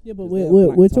tongue. Yeah, but 'Cause they have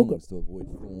we're black talking. tongues to avoid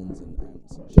thorns and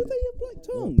ants. And Do shit. they have black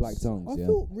They have tongues? black tongues, I yeah.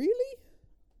 thought really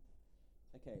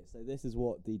Okay, so this is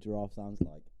what the giraffe sounds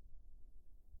like.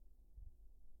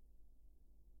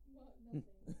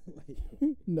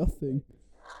 nothing.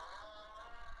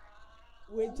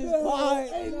 Which is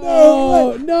quite- No,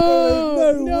 way. no,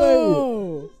 No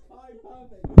no.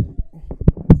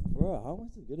 Bro, how am I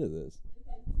so good at this?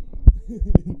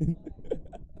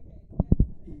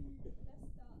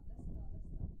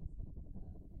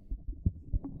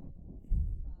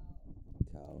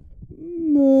 Cow.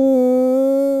 No.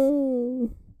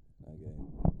 Okay.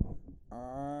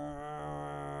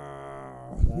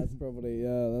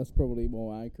 That's probably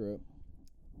more accurate.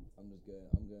 I'm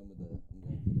going with the.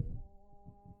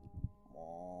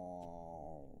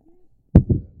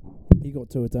 He got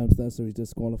 2 attempts there, so he's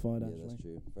disqualified. Yeah, Actually, that's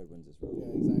true. Fred wins this yeah,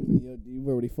 round. exactly. You've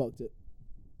already fucked it.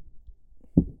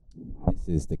 This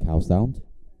is the cow sound.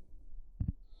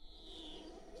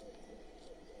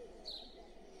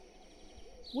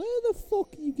 Where the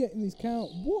fuck are you getting these cow?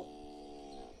 What?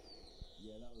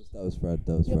 Yeah, that was Fred.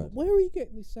 That was Yeah, Fred. but where are you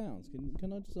getting these sounds?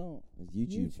 Can I just ask? It's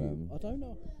YouTube, fam. I don't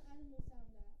know.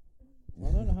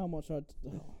 I don't know how much I'd.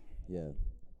 Yeah.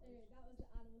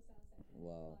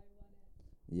 Wow.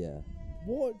 Yeah.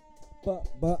 What? But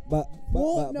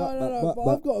What? No. But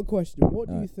I've got a question. What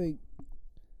do you Alright. think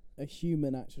a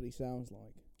human actually sounds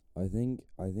like? I think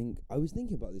I was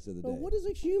thinking about this the other But day. what does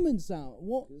a human sound?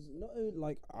 What? 'Cause not only,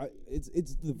 like it's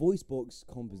the voice box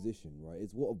composition, right?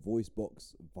 It's what a voice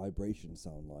box vibration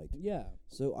sound like. Yeah.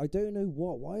 So I don't know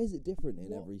why is it different in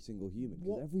What- every single human?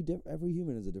 what- Because every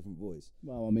human has a different voice.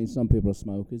 Well, I mean, some people are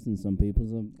smokers and some people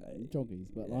are joggies,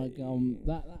 but yeah, like, yeah.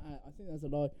 that I think that's a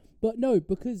lie. But no,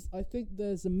 because I think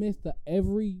there's a myth that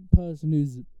every person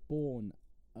who's born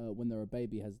when they're a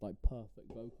baby has like perfect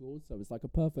vocal cords, so it's like a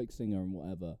perfect singer and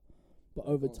whatever. But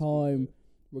over can't speak, time, though.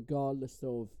 regardless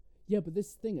of but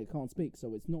this thing it can't speak,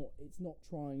 so it's not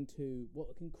trying to. Well,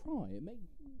 it can cry.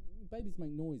 Babies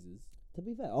make noises. To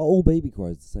be fair, are all baby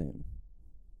cries the same?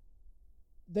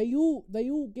 They all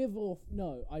give off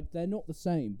they're not the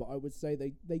same, but I would say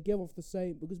they give off the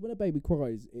same, because when a baby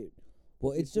cries,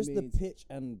 Well, it's just the means- pitch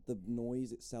and the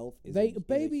noise itself.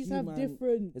 Babies have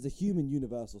different. There's a human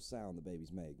universal sound that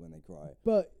babies make when they cry.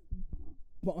 But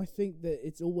I think that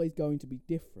it's always going to be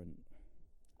different.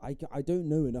 I don't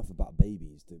know enough about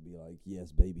babies to be like,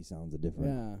 yes, baby sounds are different.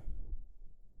 Yeah.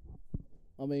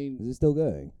 I mean, Is it still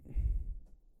going?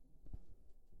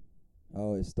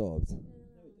 Oh, it stopped.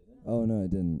 Oh no,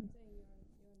 it didn't.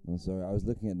 I'm sorry, I was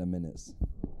looking at the minutes.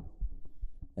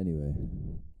 Anyway,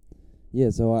 yeah.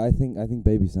 So I think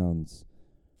baby sounds.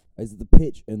 Is the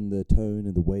pitch and the tone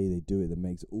and the way they do it that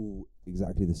makes it all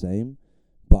exactly the same?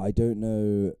 But I don't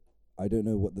know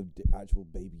what the actual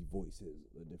baby voices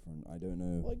are different. I don't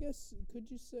know. I guess could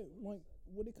you say, like,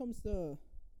 when it comes to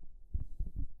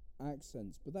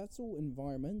accents, but that's all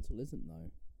environmental, isn't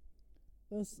though?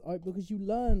 That's because you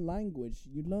learn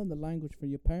the language from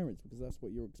your parents, because that's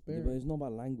what you're Yeah, but experiencing. it's not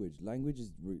about language. Language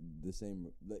is the same.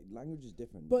 Language is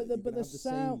different. But you the can but the have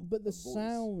same sound, but the voice.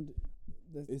 sound,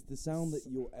 It's the sound that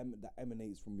that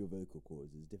emanates from your vocal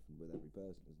cords is different with every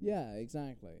person. Isn't it? yeah,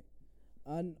 exactly.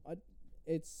 And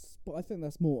but I think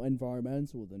that's more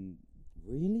environmental than.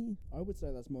 Really? I would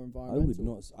say that's more I environmental. would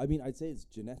not. I mean, I'd say it's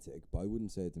genetic, but I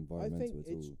wouldn't say it's environmental think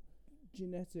at it's all.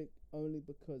 genetic only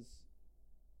because.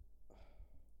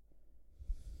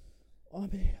 I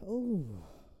mean,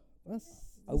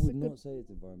 I would not say it's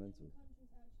environmental.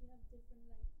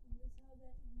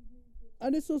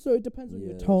 And it's also, it depends on Yeah,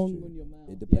 your that's tongue, true. on your mouth.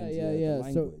 It depends. Yeah.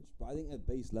 The So, language. But I think at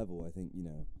base level, I think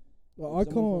well, I if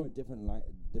someone can't. from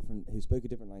a different who spoke a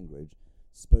different language,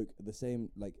 spoke the same,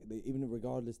 like even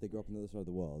regardless they grew up on the other side of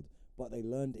the world, but they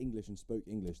learned English and spoke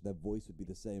English, their voice would be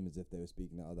the same as if they were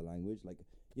speaking that other language. Like,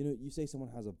 you say someone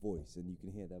has a voice and you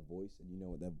can hear their voice and you know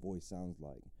what their voice sounds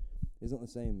like. It's not the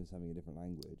same as having a different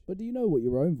language. But do you know what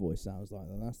your own voice sounds like?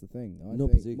 Then that's the thing. I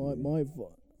Not think particularly.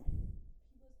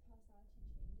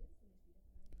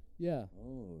 Yeah.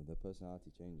 Oh, their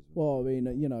personality changes. Well, I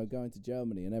mean, going to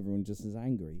Germany and everyone just is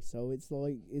angry. So it's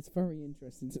like, it's very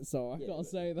interesting. So I can't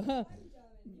say that.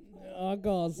 I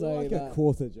can't say like that. a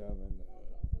quarter German.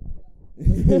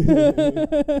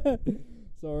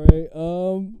 Sorry.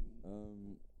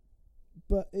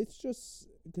 But it's just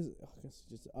because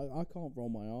I can't roll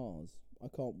my R's. I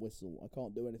can't whistle. I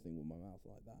can't do anything with my mouth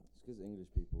like that. It's because English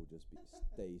people just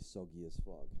stay soggy as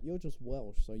fuck. You're just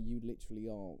Welsh, so you literally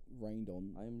are rained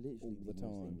on. I am literally all the the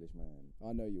most time. English man.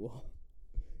 I know you are.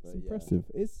 But It's impressive.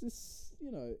 It's just,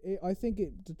 I think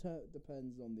it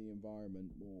depends on the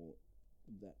environment more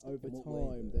over In what way,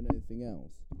 time though? than anything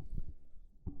else.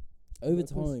 Over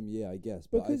Because- time, yeah, I guess.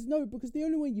 But Because the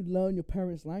only way you learn your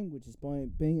parents' language is by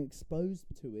being exposed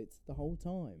to it the whole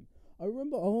time. I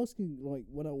remember asking, like,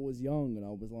 when I was young, and I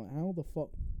was like, how the fuck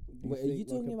do wait, are think, you like,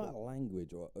 talking about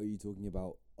language, or are you talking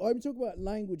about? I'm talking about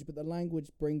language, but the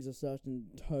language brings a certain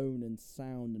tone and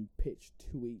sound and pitch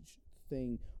to each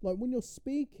thing. Like when you're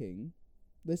speaking,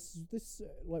 like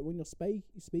when you're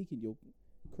speaking, you're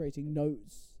creating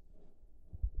notes.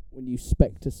 When you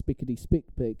spec to spickety spick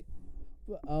pig,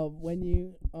 but when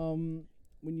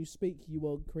you speak, you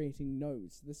are creating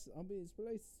notes. It's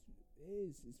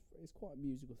quite a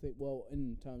musical thing. Well,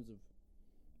 in terms of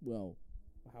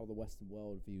how the Western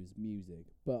world views music,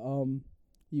 but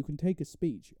you can take a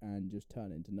speech and just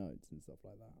turn it into notes and stuff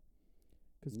like that.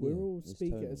 Because we're all it's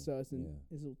speak at tonal, a certain.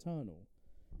 yeah. It's all tonal.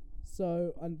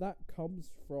 So, and that comes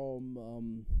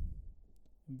from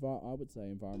I would say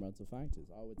environmental factors.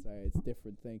 I would say it's a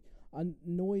different thing. And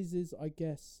noises, I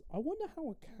guess. I wonder how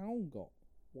a cow got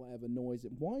whatever noise.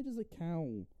 Why does a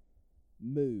cow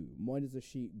moo? Why does a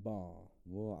sheep bar?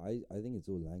 Well, I think it's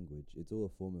all language. It's all a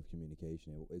form of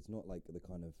communication. It's not like the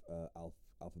kind of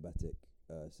alphabetic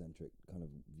centric kind of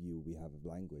view we have of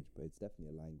language, but it's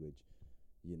definitely a language.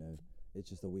 It's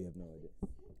just that we have no idea.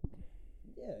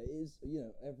 Yeah, it is.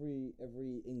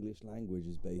 Every English language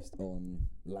is based on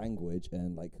language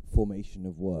and like formation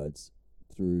of words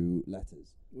through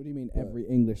letters. What do you mean But every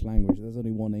English language? There's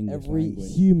only one English Every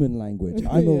language. human language.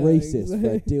 I'm a Yeah, racist, exactly.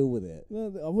 but deal with it.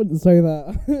 No, I wouldn't say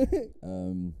that.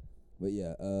 But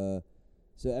yeah,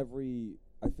 so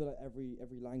I feel like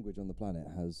every language on the planet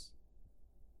has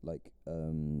like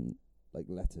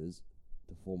letters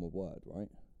to form a word, right?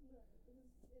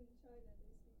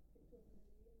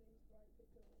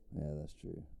 Yeah, that's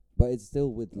true. But it's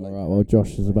still with like. Alright, well,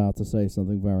 Josh is about to say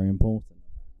something very important.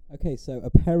 Okay, so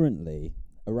apparently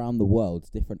around the world,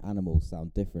 different animals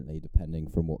sound differently depending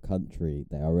from what country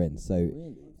they are in. So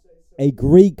Really? a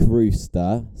Greek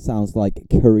rooster sounds like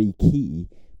kuriki,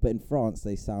 but in France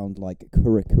they sound like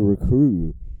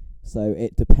kurikuru. So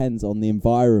it depends on the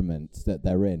environment that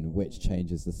they're in, which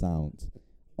changes the sound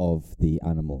of the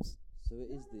animals. So it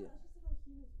is the.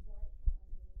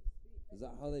 Is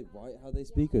that how they write how they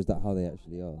speak, or is that how they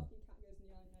actually are?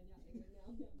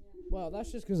 Well,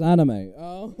 that's just 'cause anime.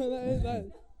 Oh,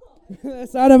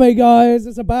 that's anime, guys.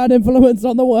 It's a bad influence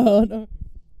on the world.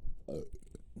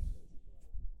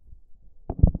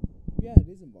 Yeah, it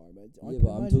is environment. Yeah, but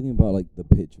I'm talking about like the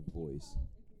pitch of voice.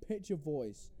 Pitch of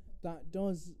voice. That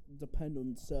does depend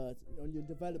on your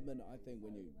development, I think,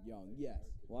 when you're young. Yes.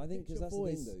 Well, I think Pitch because of that's the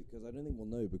voice. thing, though, because I don't think we'll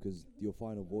know because your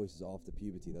final voice is after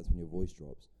puberty. That's when your voice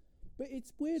drops. But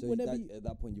it's weird So whenever at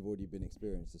that point, you've already been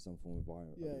experienced to some form of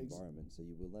environment, so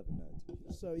you will never know.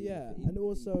 So yeah, and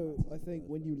also I think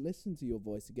when you listen to your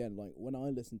voice again, like when I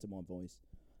listen to my voice,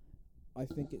 I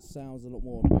think it sounds a lot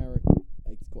more American.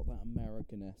 It's got that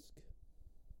American-esque,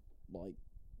 like,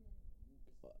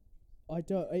 I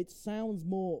don't. It sounds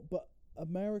more, but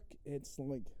It's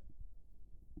like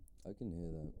I can hear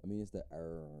that. I mean, it's the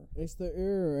it's the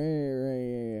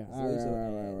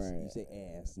You say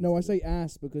ass. No, I say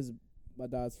ass because my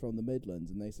dad's from the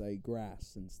Midlands and they say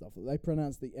grass and stuff. They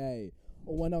pronounce the A.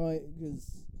 Or when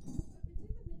because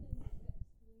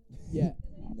yeah.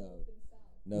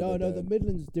 No, the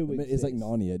Midlands do exist. It's like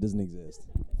Narnia. It doesn't exist.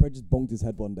 Fred just bonked his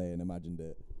head one day and imagined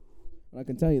it. And I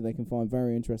can tell you they can find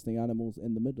very interesting animals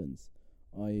in the Midlands,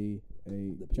 i.e.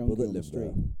 a junkie on the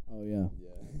street. Oh, yeah.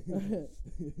 Yeah.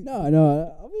 No,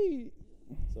 I mean...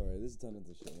 Sorry, this is turned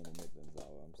into shit in the Midlands.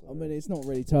 Oh, I'm sorry. I mean, it's not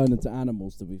really turned into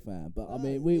animals, to be fair. But, I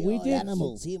mean, we did...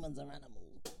 Animals. Humans are animals.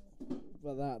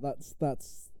 But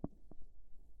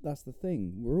that's the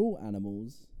thing. We're all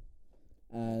animals.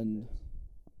 And...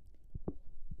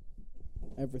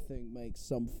 everything makes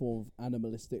some form of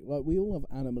animalistic. Like, we all have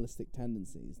animalistic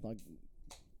tendencies. Like,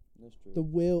 That's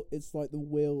true. it's like the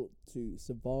will to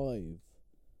survive,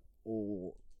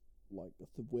 or like the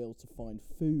will to find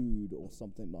food, or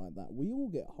something like that. We all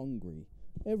get hungry.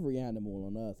 Every animal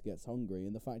on Earth gets hungry,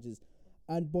 and the fact is,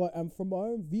 and from my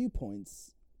own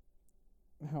viewpoints,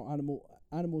 how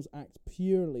animals act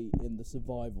purely in the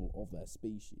survival of their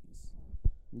species.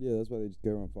 Yeah, that's why they just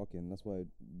go around fucking. That's why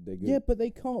they're good. Yeah, but they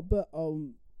can't. But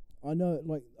I know,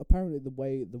 like, apparently the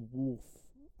way the wolf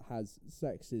has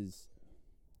sex is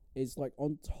like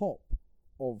on top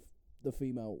of the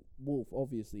female wolf,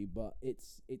 obviously, but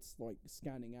it's like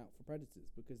scanning out for predators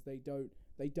because they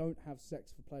don't have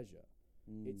sex for pleasure.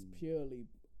 It's purely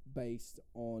based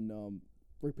on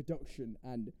reproduction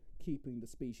and keeping the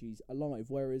species alive.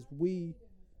 Whereas we,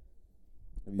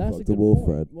 Have you that's a fucked a good wolf, point.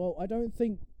 Fred? Well, I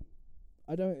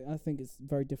think it's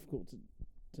very difficult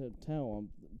to tell.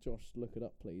 Josh, look it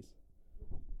up, please.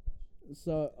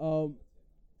 So,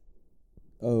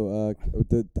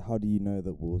 how do you know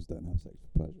that wolves don't have sex for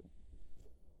pleasure?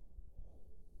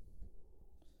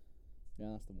 yeah,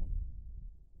 that's the one.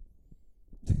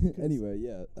 Anyway,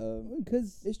 yeah.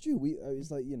 Because It's true. It's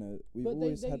like, we've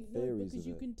always had theories because of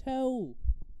you it. can tell.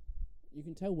 You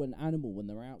can tell when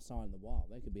they're outside in the wild,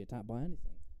 they could be attacked by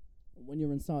anything. When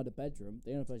you're inside a bedroom,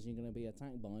 the only person you're going to be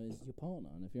attacked by is your partner,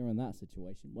 and if you're in that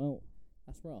situation, well,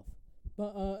 that's rough.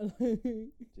 But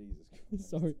Jesus Christ.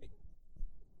 sorry,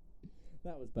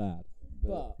 that was bad.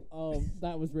 But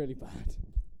that was really bad.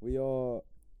 We are,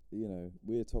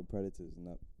 we're top predators, and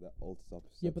that alters our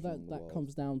perception. Yeah, but on the that world.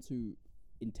 comes down to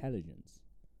intelligence.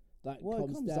 It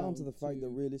It comes down to the fact that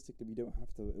realistically we don't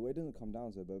have to. Well, it doesn't come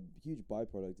down to it, but a huge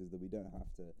byproduct is that we don't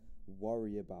have to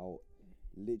worry about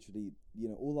literally,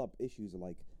 all our issues are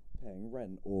like paying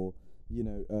rent or,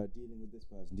 dealing with this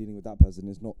person, dealing with that person.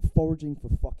 It's not foraging for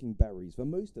fucking berries. For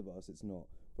most of us, it's not.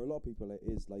 For a lot of people, it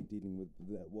is like dealing with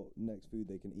what next food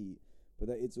they can eat. But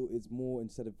it's more,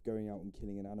 instead of going out and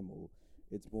killing an animal,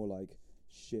 it's more like,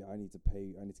 shit, I need to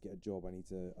get a job, I need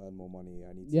to earn more money,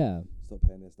 I need to stop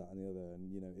paying this, that, and the other,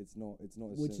 and it's not.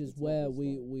 Which is where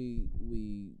we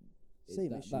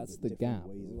Same issues, that's but the different gap.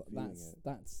 ways of viewing it.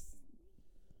 That's.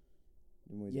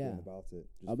 Different ways of Yeah. going about it.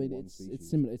 I mean, it's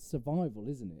similar. It's survival,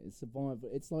 isn't it? It's survival.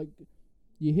 It's like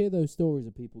you hear those stories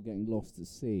of people getting lost at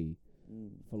sea Mm.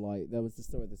 for like. There was the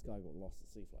story of this guy got lost at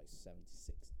sea for like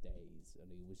 76 days, and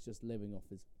he was just living off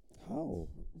his How?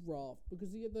 raft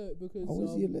because he had How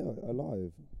was he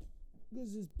alive?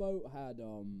 because his boat had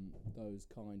those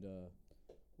kind of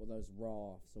those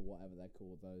rafts or whatever they're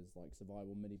called, those like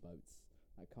survival mini boats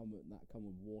that come with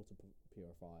water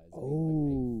purifiers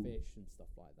and ate fish and stuff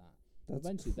like that. That's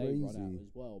Eventually crazy. they run out as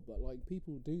well, but like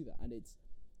people do that, and it's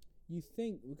you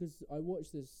think because I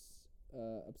watched this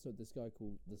episode, this guy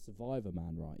called the Survivor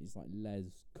Man, right? He's like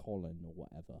Les Collin or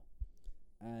whatever,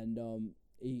 and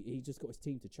he just got his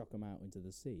team to chuck him out into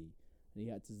the sea, and he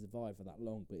had to survive for that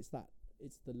long. But it's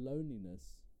the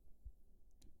loneliness,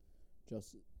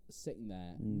 just sitting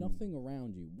there, nothing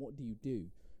around you. What do you do?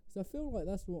 So I feel like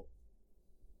that's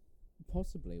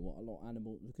possibly what a lot of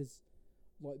animals, because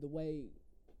like the way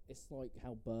it's like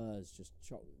how birds just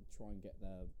try and get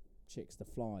their chicks to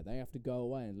fly. They have to go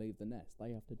away and leave the nest.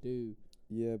 They have to do.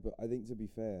 Yeah, but I think to be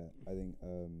fair, I think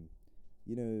when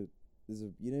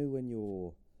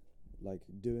you're like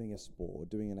doing a sport,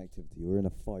 doing an activity, or in a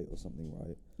fight or something,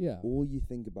 right? Yeah. All you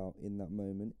think about in that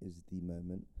moment is the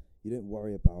moment. You don't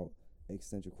worry about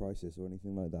existential crisis or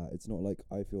anything like that. It's not like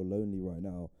I feel lonely right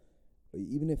now.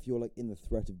 Even if you're like in the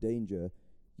threat of danger,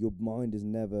 your mind is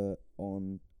never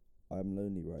on I'm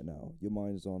lonely right now. Your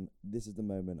mind is on this is the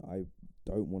moment. I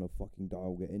don't want to fucking die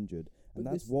or get injured. And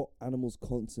But that's this- what animals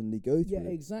constantly go through. Yeah,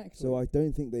 exactly. So I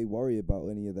don't think they worry about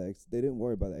any of that. They don't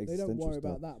worry about the they existential don't worry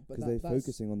stuff about that, but because they're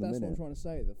focusing on the that's minute. what I'm trying to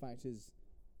say. The fact is,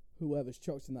 whoever's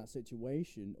chucked in that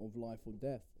situation of life or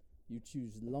death, you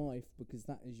choose life because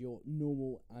that is your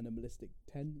normal animalistic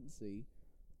tendency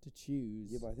to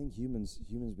choose. Yeah, but I think humans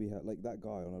we have like that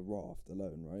guy on a raft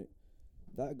alone, right?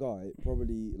 That guy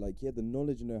probably like he had the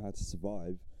knowledge to know how to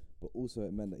survive, but also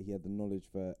it meant that he had the knowledge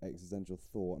for existential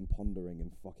thought and pondering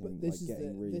and fucking But this like is getting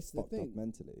the- really this is the fucked up thing.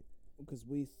 mentally. Because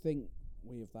we think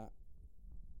we have that.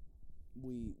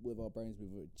 We with our brains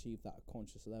we've achieved that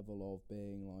conscious level of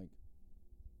being like,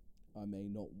 I may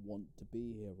not want to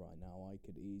be here right now. I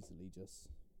could easily just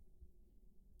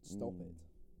stop it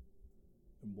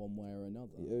in one way or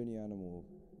another. The only animal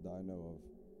that I know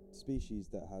of, species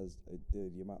that has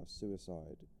the amount of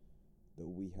suicide that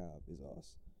we have is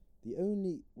us. The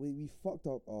only we fucked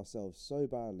up ourselves so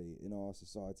badly in our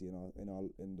society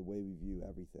in the way we view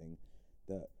everything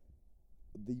that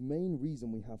the main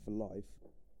reason we have for life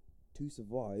to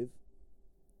survive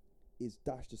is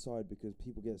dashed aside because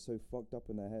people get so fucked up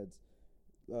in their heads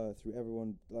through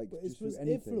everyone like But just it's through was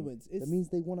anything. influence. That means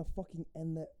they want to fucking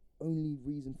end their only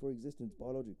reason for existence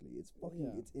biologically. It's fucking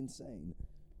Yeah. it's insane.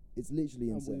 It's literally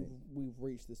And insane. we've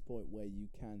reached this point where you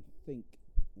can think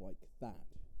like that.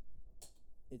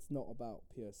 It's not about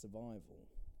pure survival,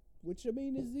 which I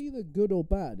mean is either good or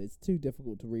bad. It's too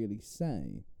difficult to really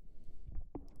say,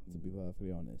 to be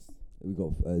perfectly honest. We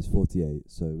got it's 48,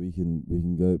 so we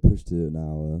can go push to an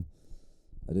hour.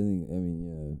 I don't think. I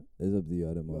mean, yeah, it's up to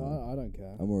you. I don't mind. Well, I don't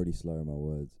care. I'm already slurring my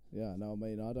words. Yeah, no, I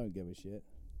mean I don't give a shit.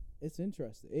 It's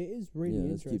interesting. It is really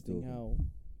Yeah, let's keep interesting talking. how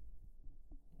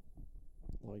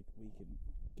like we can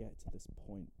get to this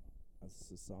point as a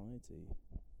society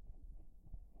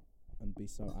and be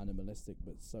so animalistic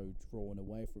but so drawn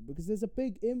away from, because there's a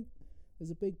big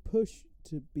push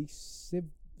to be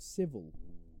civil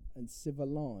and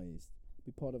civilized,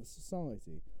 be part of a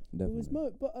society. Definitely.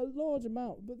 But a large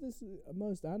amount, but this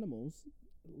most animals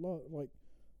like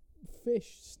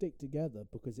fish stick together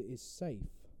because it is safe.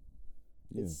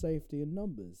 Yeah. It's safety in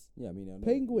numbers. Yeah, I mean, I know,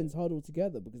 Penguins huddle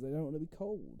together because they don't want to be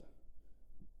cold.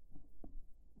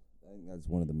 I think that's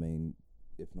one of the main,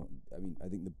 if not. I mean, I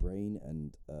think the brain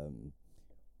and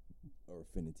our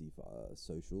affinity for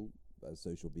social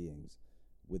beings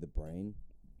with a brain.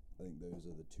 I think those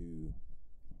are the two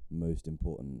most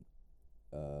important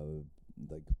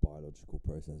like biological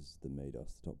processes that made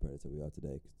us the top predator we are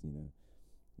today. 'Cause,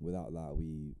 without that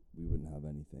we wouldn't have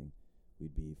anything.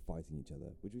 We'd be fighting each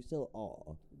other, which we still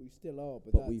are. We still are,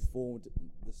 But we formed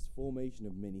this formation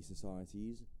of mini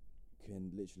societies.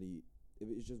 Can literally, if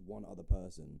it's just one other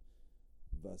person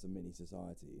versus a mini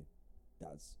society,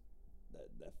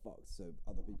 they're fucked. So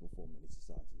other people form mini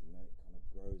societies, and then it kind of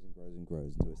grows and grows and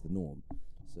grows until it's the norm.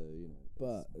 So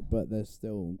but there's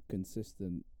still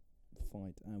consistent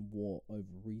fight and war over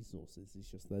resources. It's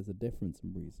just there's a difference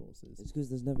in resources. it's because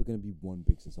there's never going to be one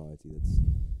big society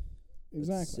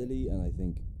that's silly, and I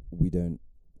think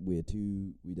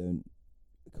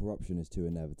corruption is too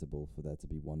inevitable for there to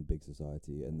be one big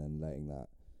society and then letting that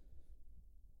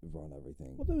run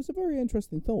everything. Well, there was a very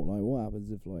interesting thought. Like, what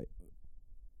happens if like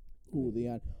all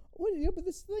the well, yeah, but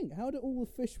this is the thing. How do all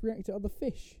the fish react to other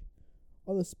fish,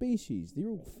 other species? They're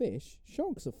all fish.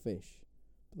 Sharks are fish.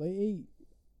 They eat.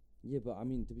 Yeah, but I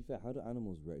mean, to be fair, how do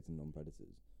animals react to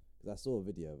non-predators? Because I saw a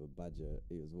video of a badger.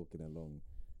 He was walking along,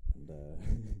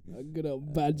 and A good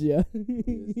old badger. he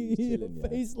was chilling, yeah.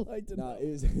 Face lighting no, up. it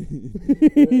was.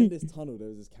 We were in this tunnel. There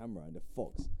was this camera and this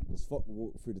fox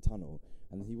walked through the tunnel,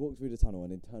 and he walked through the tunnel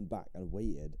and then turned back and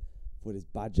waited for this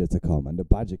badger to come, and the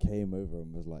badger came over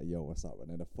and was like, "Yo, what's up?" And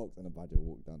then the fox and the badger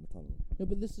walked down the tunnel. Yeah,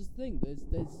 but this is the thing. There's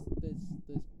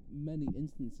many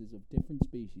instances of different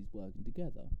species working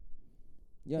together.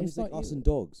 Yeah, I mean, It's it's like like us you- and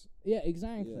dogs. Yeah,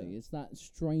 exactly. Yeah. It's that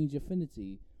strange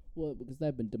affinity. Well, because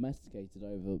they've been domesticated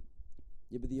over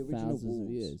Yeah, but the original thousands wolves,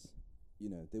 of years. you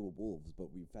know, they were wolves,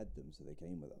 but we fed them, so they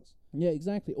came with us. Yeah,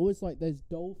 exactly. Or it's like there's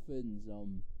dolphins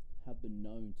have been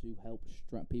known to help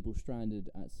people stranded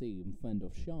at sea and fend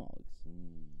off sharks.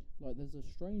 Like there's a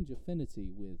strange affinity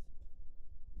with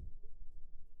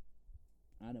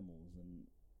animals and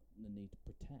the need to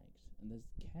protect. And there's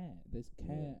care. There's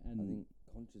care I and think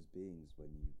conscious beings when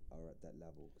you are at that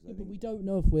level. Cause yeah, I but think we don't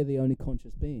know if we're the only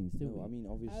conscious beings, do no, we? I mean,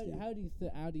 obviously. How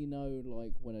do you know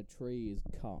like when a tree is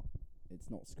cut, it's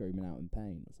not screaming out in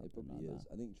pain or It something probably like is.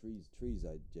 that? I think trees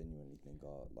I genuinely think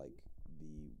are like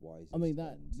the wisest I mean, and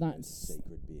that's most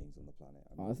sacred beings on the planet.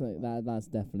 I think that's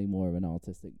definitely more of an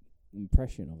artistic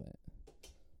impression of it.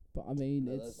 But I mean,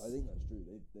 No, it's I think that's true.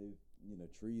 They you know,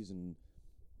 trees and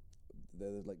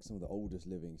they're like some of the oldest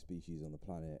living species on the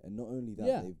planet. And not only that,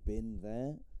 Yeah. they've been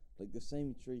there. Like the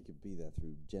same tree could be there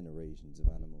through generations of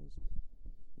animals,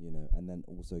 you know, and then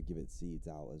also give its seeds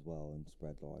out as well and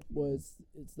spread life. you well, know.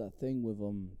 it's that thing with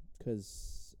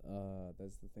 'cause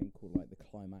there's the thing called like the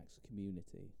climax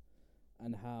community,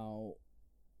 and how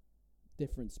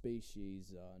different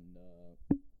species and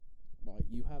like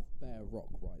you have bare rock,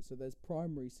 right? So there's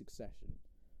primary succession,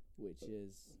 which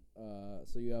is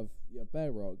so you have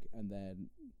bare rock, and then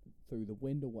through the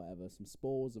wind or whatever, some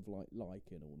spores of like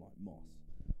lichen or like moss,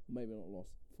 or maybe not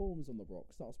moss, forms on the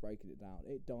rock, starts breaking it down.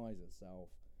 It dies itself.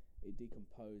 It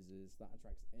decomposes. That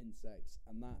attracts insects,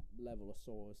 and that level of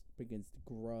soil begins to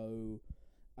grow,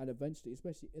 and eventually,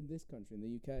 especially in this country, in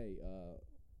the UK,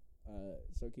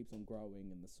 so it keeps on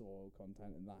growing in the soil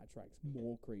content, and that attracts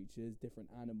more creatures, different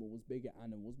animals, bigger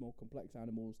animals, more complex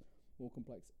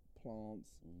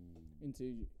plants, until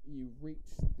you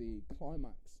reach the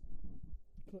climax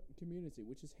community,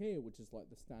 which is here, which is like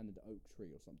the standard oak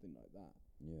tree or something like that.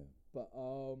 Yeah. But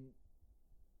when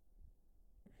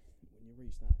you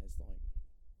reach that, it's like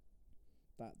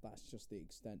that's just the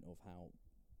extent of how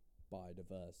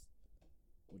biodiverse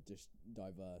or just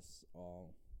diverse our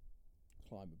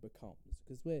climate becomes,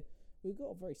 because we've got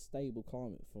a very stable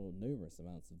climate for numerous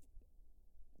amounts of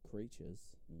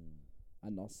creatures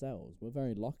and ourselves. We're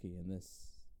very lucky in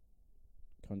this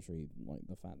country, like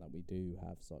the fact that we do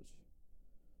have such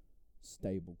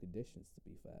stable conditions, to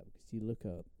be fair, because you look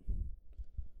at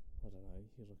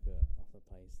you look at other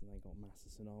places and they got massive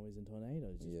tsunamis and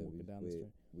tornadoes just walking down the street.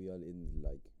 We are in,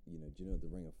 like, you know, do you know what the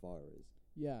Ring of Fire is?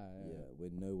 Yeah. We're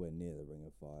nowhere near the Ring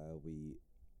of Fire.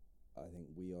 I think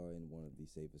we are in one of the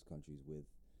safest countries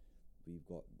we've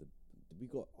got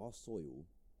our soil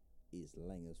is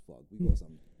lang as fuck. We got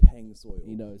some peng soil.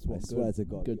 He knows I what swear to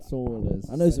God. good soil is.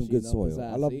 I know some especially good in upper soil. I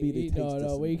Sass. love being a taste of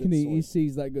some he good can eat. He soil.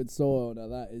 sees that good soil. Now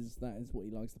that is what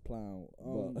he likes to plough.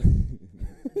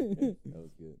 That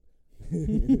was good.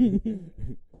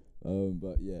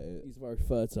 But yeah, He's a very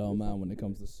fertile man when it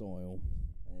comes to soil.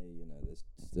 hey, you know, that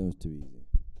was too easy.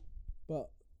 But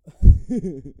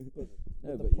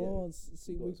No, the but plants.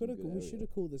 See, got some good we area. should have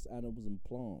called this animals and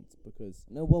plants, because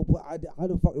no, well, how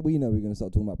the fuck do we know we're gonna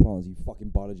start talking about plants? You fucking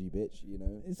biology bitch, you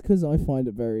know. it's because I find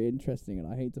it very interesting, and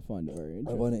I hate to find it very I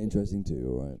interesting. find it interesting too.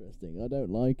 All right. Interesting. I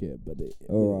don't like it, but it.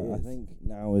 All it right. I is. think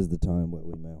now is the time where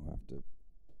we may have to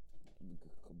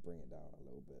bring it down a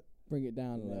little bit. Bring it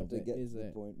down a We might little have to bit. get Is to the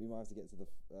it? point. We might have to get to the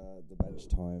bench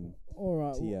time. All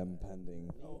right. TM pending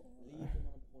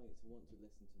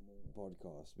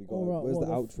podcast. We got. Alright, Where's the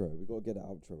what outro? We got to get an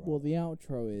outro. Right. Well, the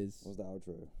outro is. What's the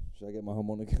outro? Should I get my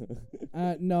harmonica?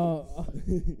 No.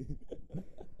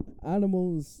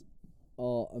 Animals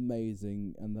are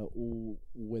amazing, and they're all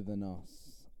within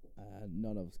us, and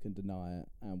none of us can deny it.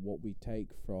 And what we take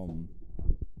from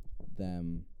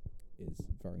them is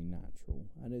very natural,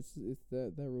 and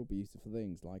they're all beautiful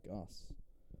things, like us.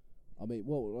 I mean,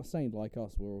 well, I'm saying like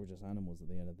us, we're all just animals at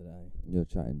the end of the day. You're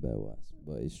chatting bare words,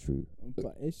 but it's true.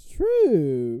 But it's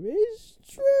true. It's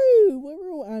true.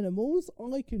 We're all animals.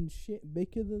 I can shit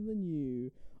bigger than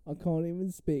you. I can't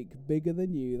even speak bigger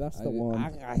than you. That's the one.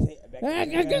 I'm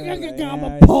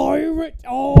a pirate.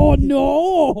 Oh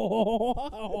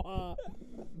no!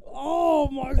 Oh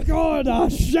my god! I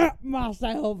shot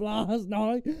myself last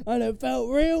night, and it felt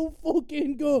real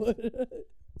fucking good.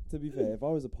 To be fair, if I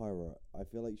was a pirate, I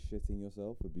feel like shitting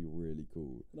yourself would be really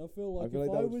cool. And I feel like feel if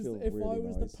like I that would was feel if I really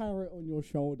was nice. the parrot on your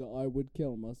shoulder, I would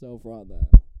kill myself right there.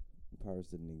 Pirates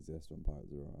didn't exist when pirates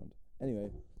were around. Anyway.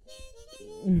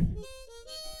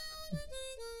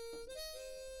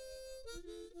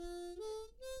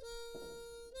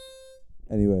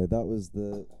 Anyway, that was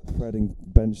the Fredding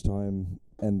Bench Time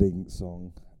ending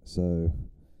song. So,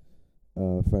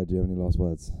 Fred, do you have any last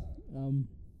words?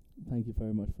 Thank you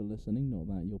very much for listening. Not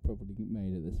that you're probably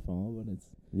made it this far, but it's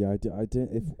Yeah, I did.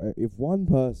 If one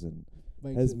person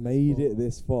has made it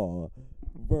this far,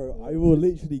 bro, I will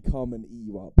literally come and eat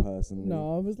you up personally.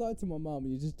 No, I was like to my mum,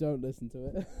 you just don't listen to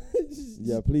it.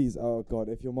 Yeah, please. Oh God,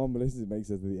 if your mum listens, makes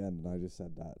it to the end, and I just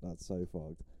said that. That's so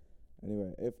fucked.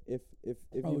 Anyway, if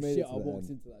Oh you made shit! it to I the walked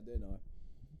end, into that, didn't I?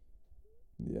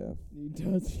 yeah. You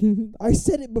does. I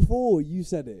said it before. You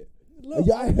said it. Look,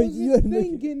 Yeah, I you wasn't are looking-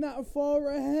 thinking that far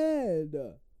ahead.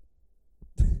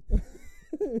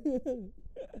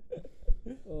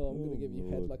 Oh, I'm gonna give you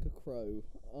head Lord. like a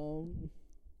crow.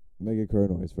 Make a crow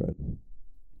noise, Fred.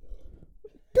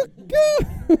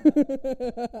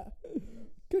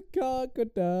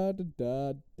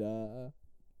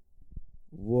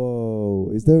 Whoa,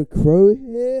 is there a crow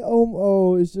here?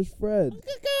 Oh, it's just Fred.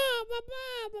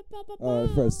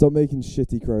 Alright, Fred, stop making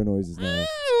shitty crow noises now.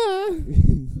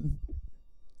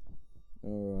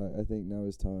 Alright, I think now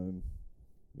is time.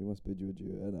 We must bid you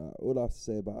adieu. And all I have to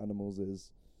say about animals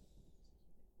is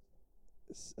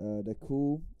they're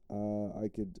cool. I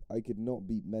could not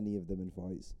beat many of them in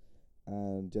fights,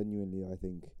 and genuinely I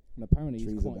think. And apparently he's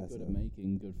Trees are quite good better. at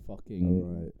making good fucking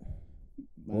Alright,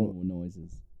 animal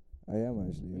noises. I am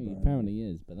actually. He apparently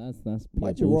is, but that's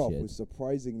My pure giraffe bullshit. was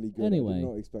surprisingly good. I Anyway, did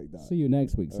not expect that. See you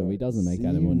next week, so he Alright, doesn't make see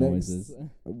animal you next- noises.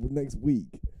 Next week.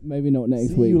 Maybe not next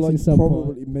See week. you like some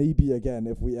probably maybe again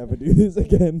if we ever do this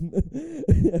again.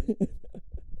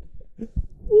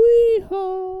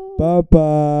 Wee-haw. Bye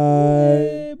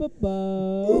bye. Bye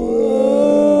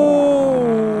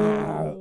bye.